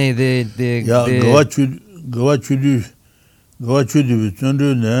 then they Gawachudu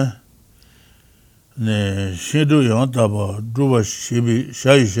Tundu ne. Ne Shindu Yantaba, Druba Shibi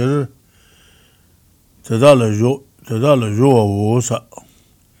Shaishir, Tedala Jo Wosa.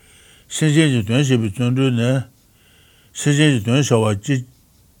 Shinji Tunshibi Tundu ne, Shinji Tunshawa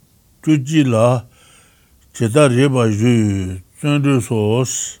Jujila, Cheta Riba Ju, Tundu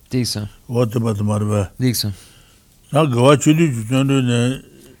Sos, Decent. What about the Marba? Decent. Now go out to Tundu ne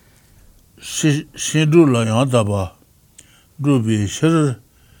Shindu La Yantaba, Drubi Shir.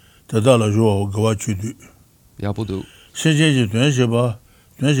 Tadala Jo Gawachudu. Yabudu. Shinji Tunshiba,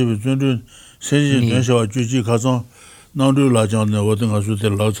 Tundu, Shinji Tunshawa Juji Kazan, Nandu Lajan, what I should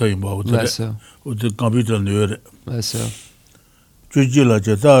tell Lasa with the computer near it. Juji La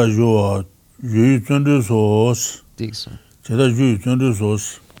Jeta Jo, Ju Tundu Sauce, Dixon. Jeta Ju Tundu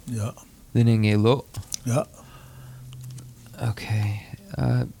Sauce. Yeah. Liningelo. Yeah. Okay.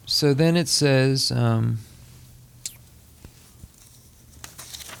 So then it says,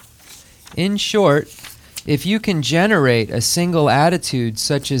 In short, if you can generate a single attitude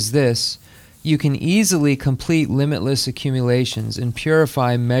such as this, you can easily complete limitless accumulations and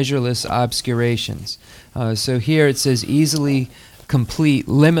purify measureless obscurations. So here it says easily complete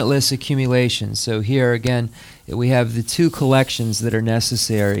limitless accumulations. So here again, we have the two collections that are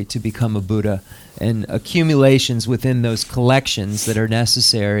necessary to become a Buddha, and accumulations within those collections that are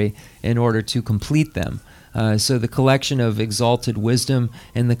necessary in order to complete them. So the collection of exalted wisdom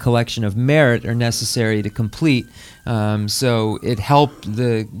and the collection of merit are necessary to complete. So it helped,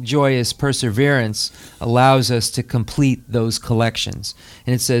 the joyous perseverance allows us to complete those collections.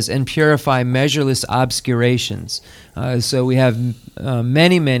 And it says, and purify measureless obscurations. So we have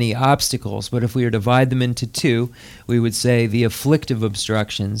many, many obstacles, but if we were to divide them into two, we would say the afflictive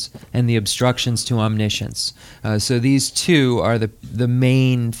obstructions and the obstructions to omniscience. So these two are the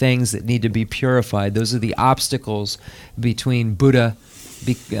main things that need to be purified. Those are the obstacles between Buddha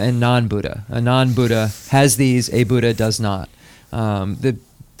and non-Buddha. A non-Buddha has these, a Buddha does not.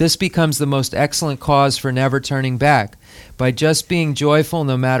 This becomes the most excellent cause for never turning back. By just being joyful,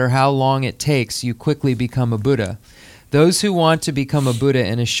 no matter how long it takes, you quickly become a Buddha. Those who want to become a Buddha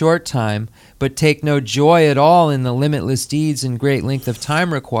in a short time, but take no joy at all in the limitless deeds and great length of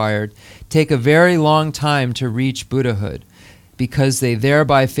time required, take a very long time to reach Buddhahood, because they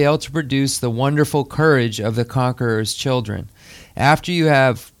thereby fail to produce the wonderful courage of the conqueror's children. After you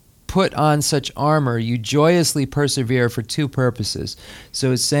have put on such armor, you joyously persevere for two purposes.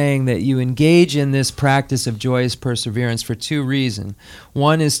 So it's saying that you engage in this practice of joyous perseverance for two reasons.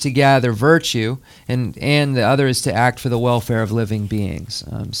 One is to gather virtue, and the other is to act for the welfare of living beings.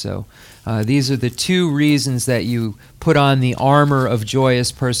 These are the two reasons that you put on the armor of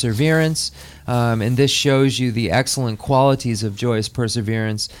joyous perseverance, and this shows you the excellent qualities of joyous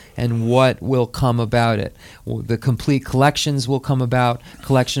perseverance and what will come about it. The complete collections will come about,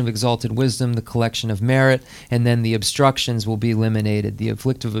 collection of exalted wisdom, the collection of merit, and then the obstructions will be eliminated, the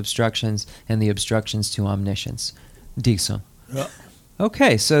afflictive obstructions and the obstructions to omniscience. Dixon. Yeah.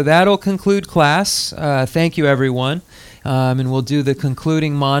 Okay, so that'll conclude class. Thank you, everyone. And we'll do the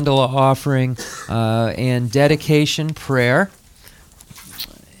concluding mandala offering and dedication prayer.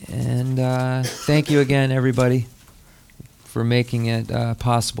 And thank you again, everybody, for making it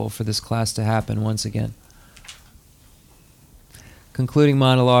possible for this class to happen once again. Concluding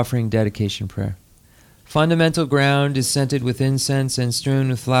mandala offering, dedication prayer. Fundamental ground is scented with incense and strewn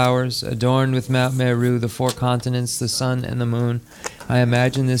with flowers, adorned with Mount Meru, the four continents, the sun, and the moon. I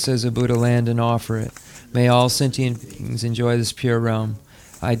imagine this as a Buddha land and offer it. May all sentient beings enjoy this pure realm.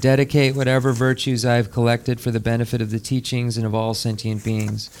 I dedicate whatever virtues I have collected for the benefit of the teachings and of all sentient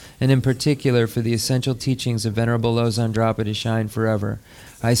beings, and in particular for the essential teachings of Venerable Lobsang Drakpa to shine forever.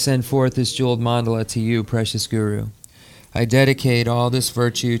 I send forth this jeweled mandala to you, precious Guru. I dedicate all this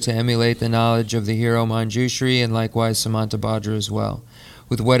virtue to emulate the knowledge of the hero Manjushri and likewise Samantabhadra as well.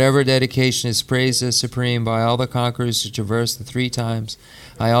 With whatever dedication is praised as supreme by all the conquerors who traverse the three times,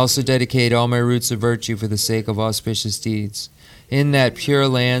 I also dedicate all my roots of virtue for the sake of auspicious deeds. In that pure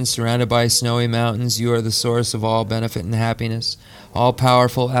land surrounded by snowy mountains, you are the source of all benefit and happiness.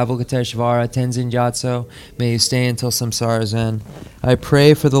 All-powerful Avalokiteshvara, Tenzin Gyatso, may you stay until samsara's end. I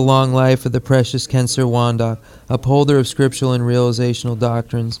pray for the long life of the precious Khensur Wanda, upholder of scriptural and realizational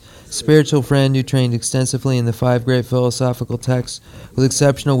doctrines, spiritual friend who trained extensively in the 5 great philosophical texts with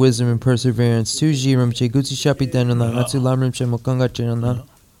exceptional wisdom and perseverance. Tu Rinpoche Gutsi Shapi Denanan, Atsu Lamrim Chenmo Konga Chenanan.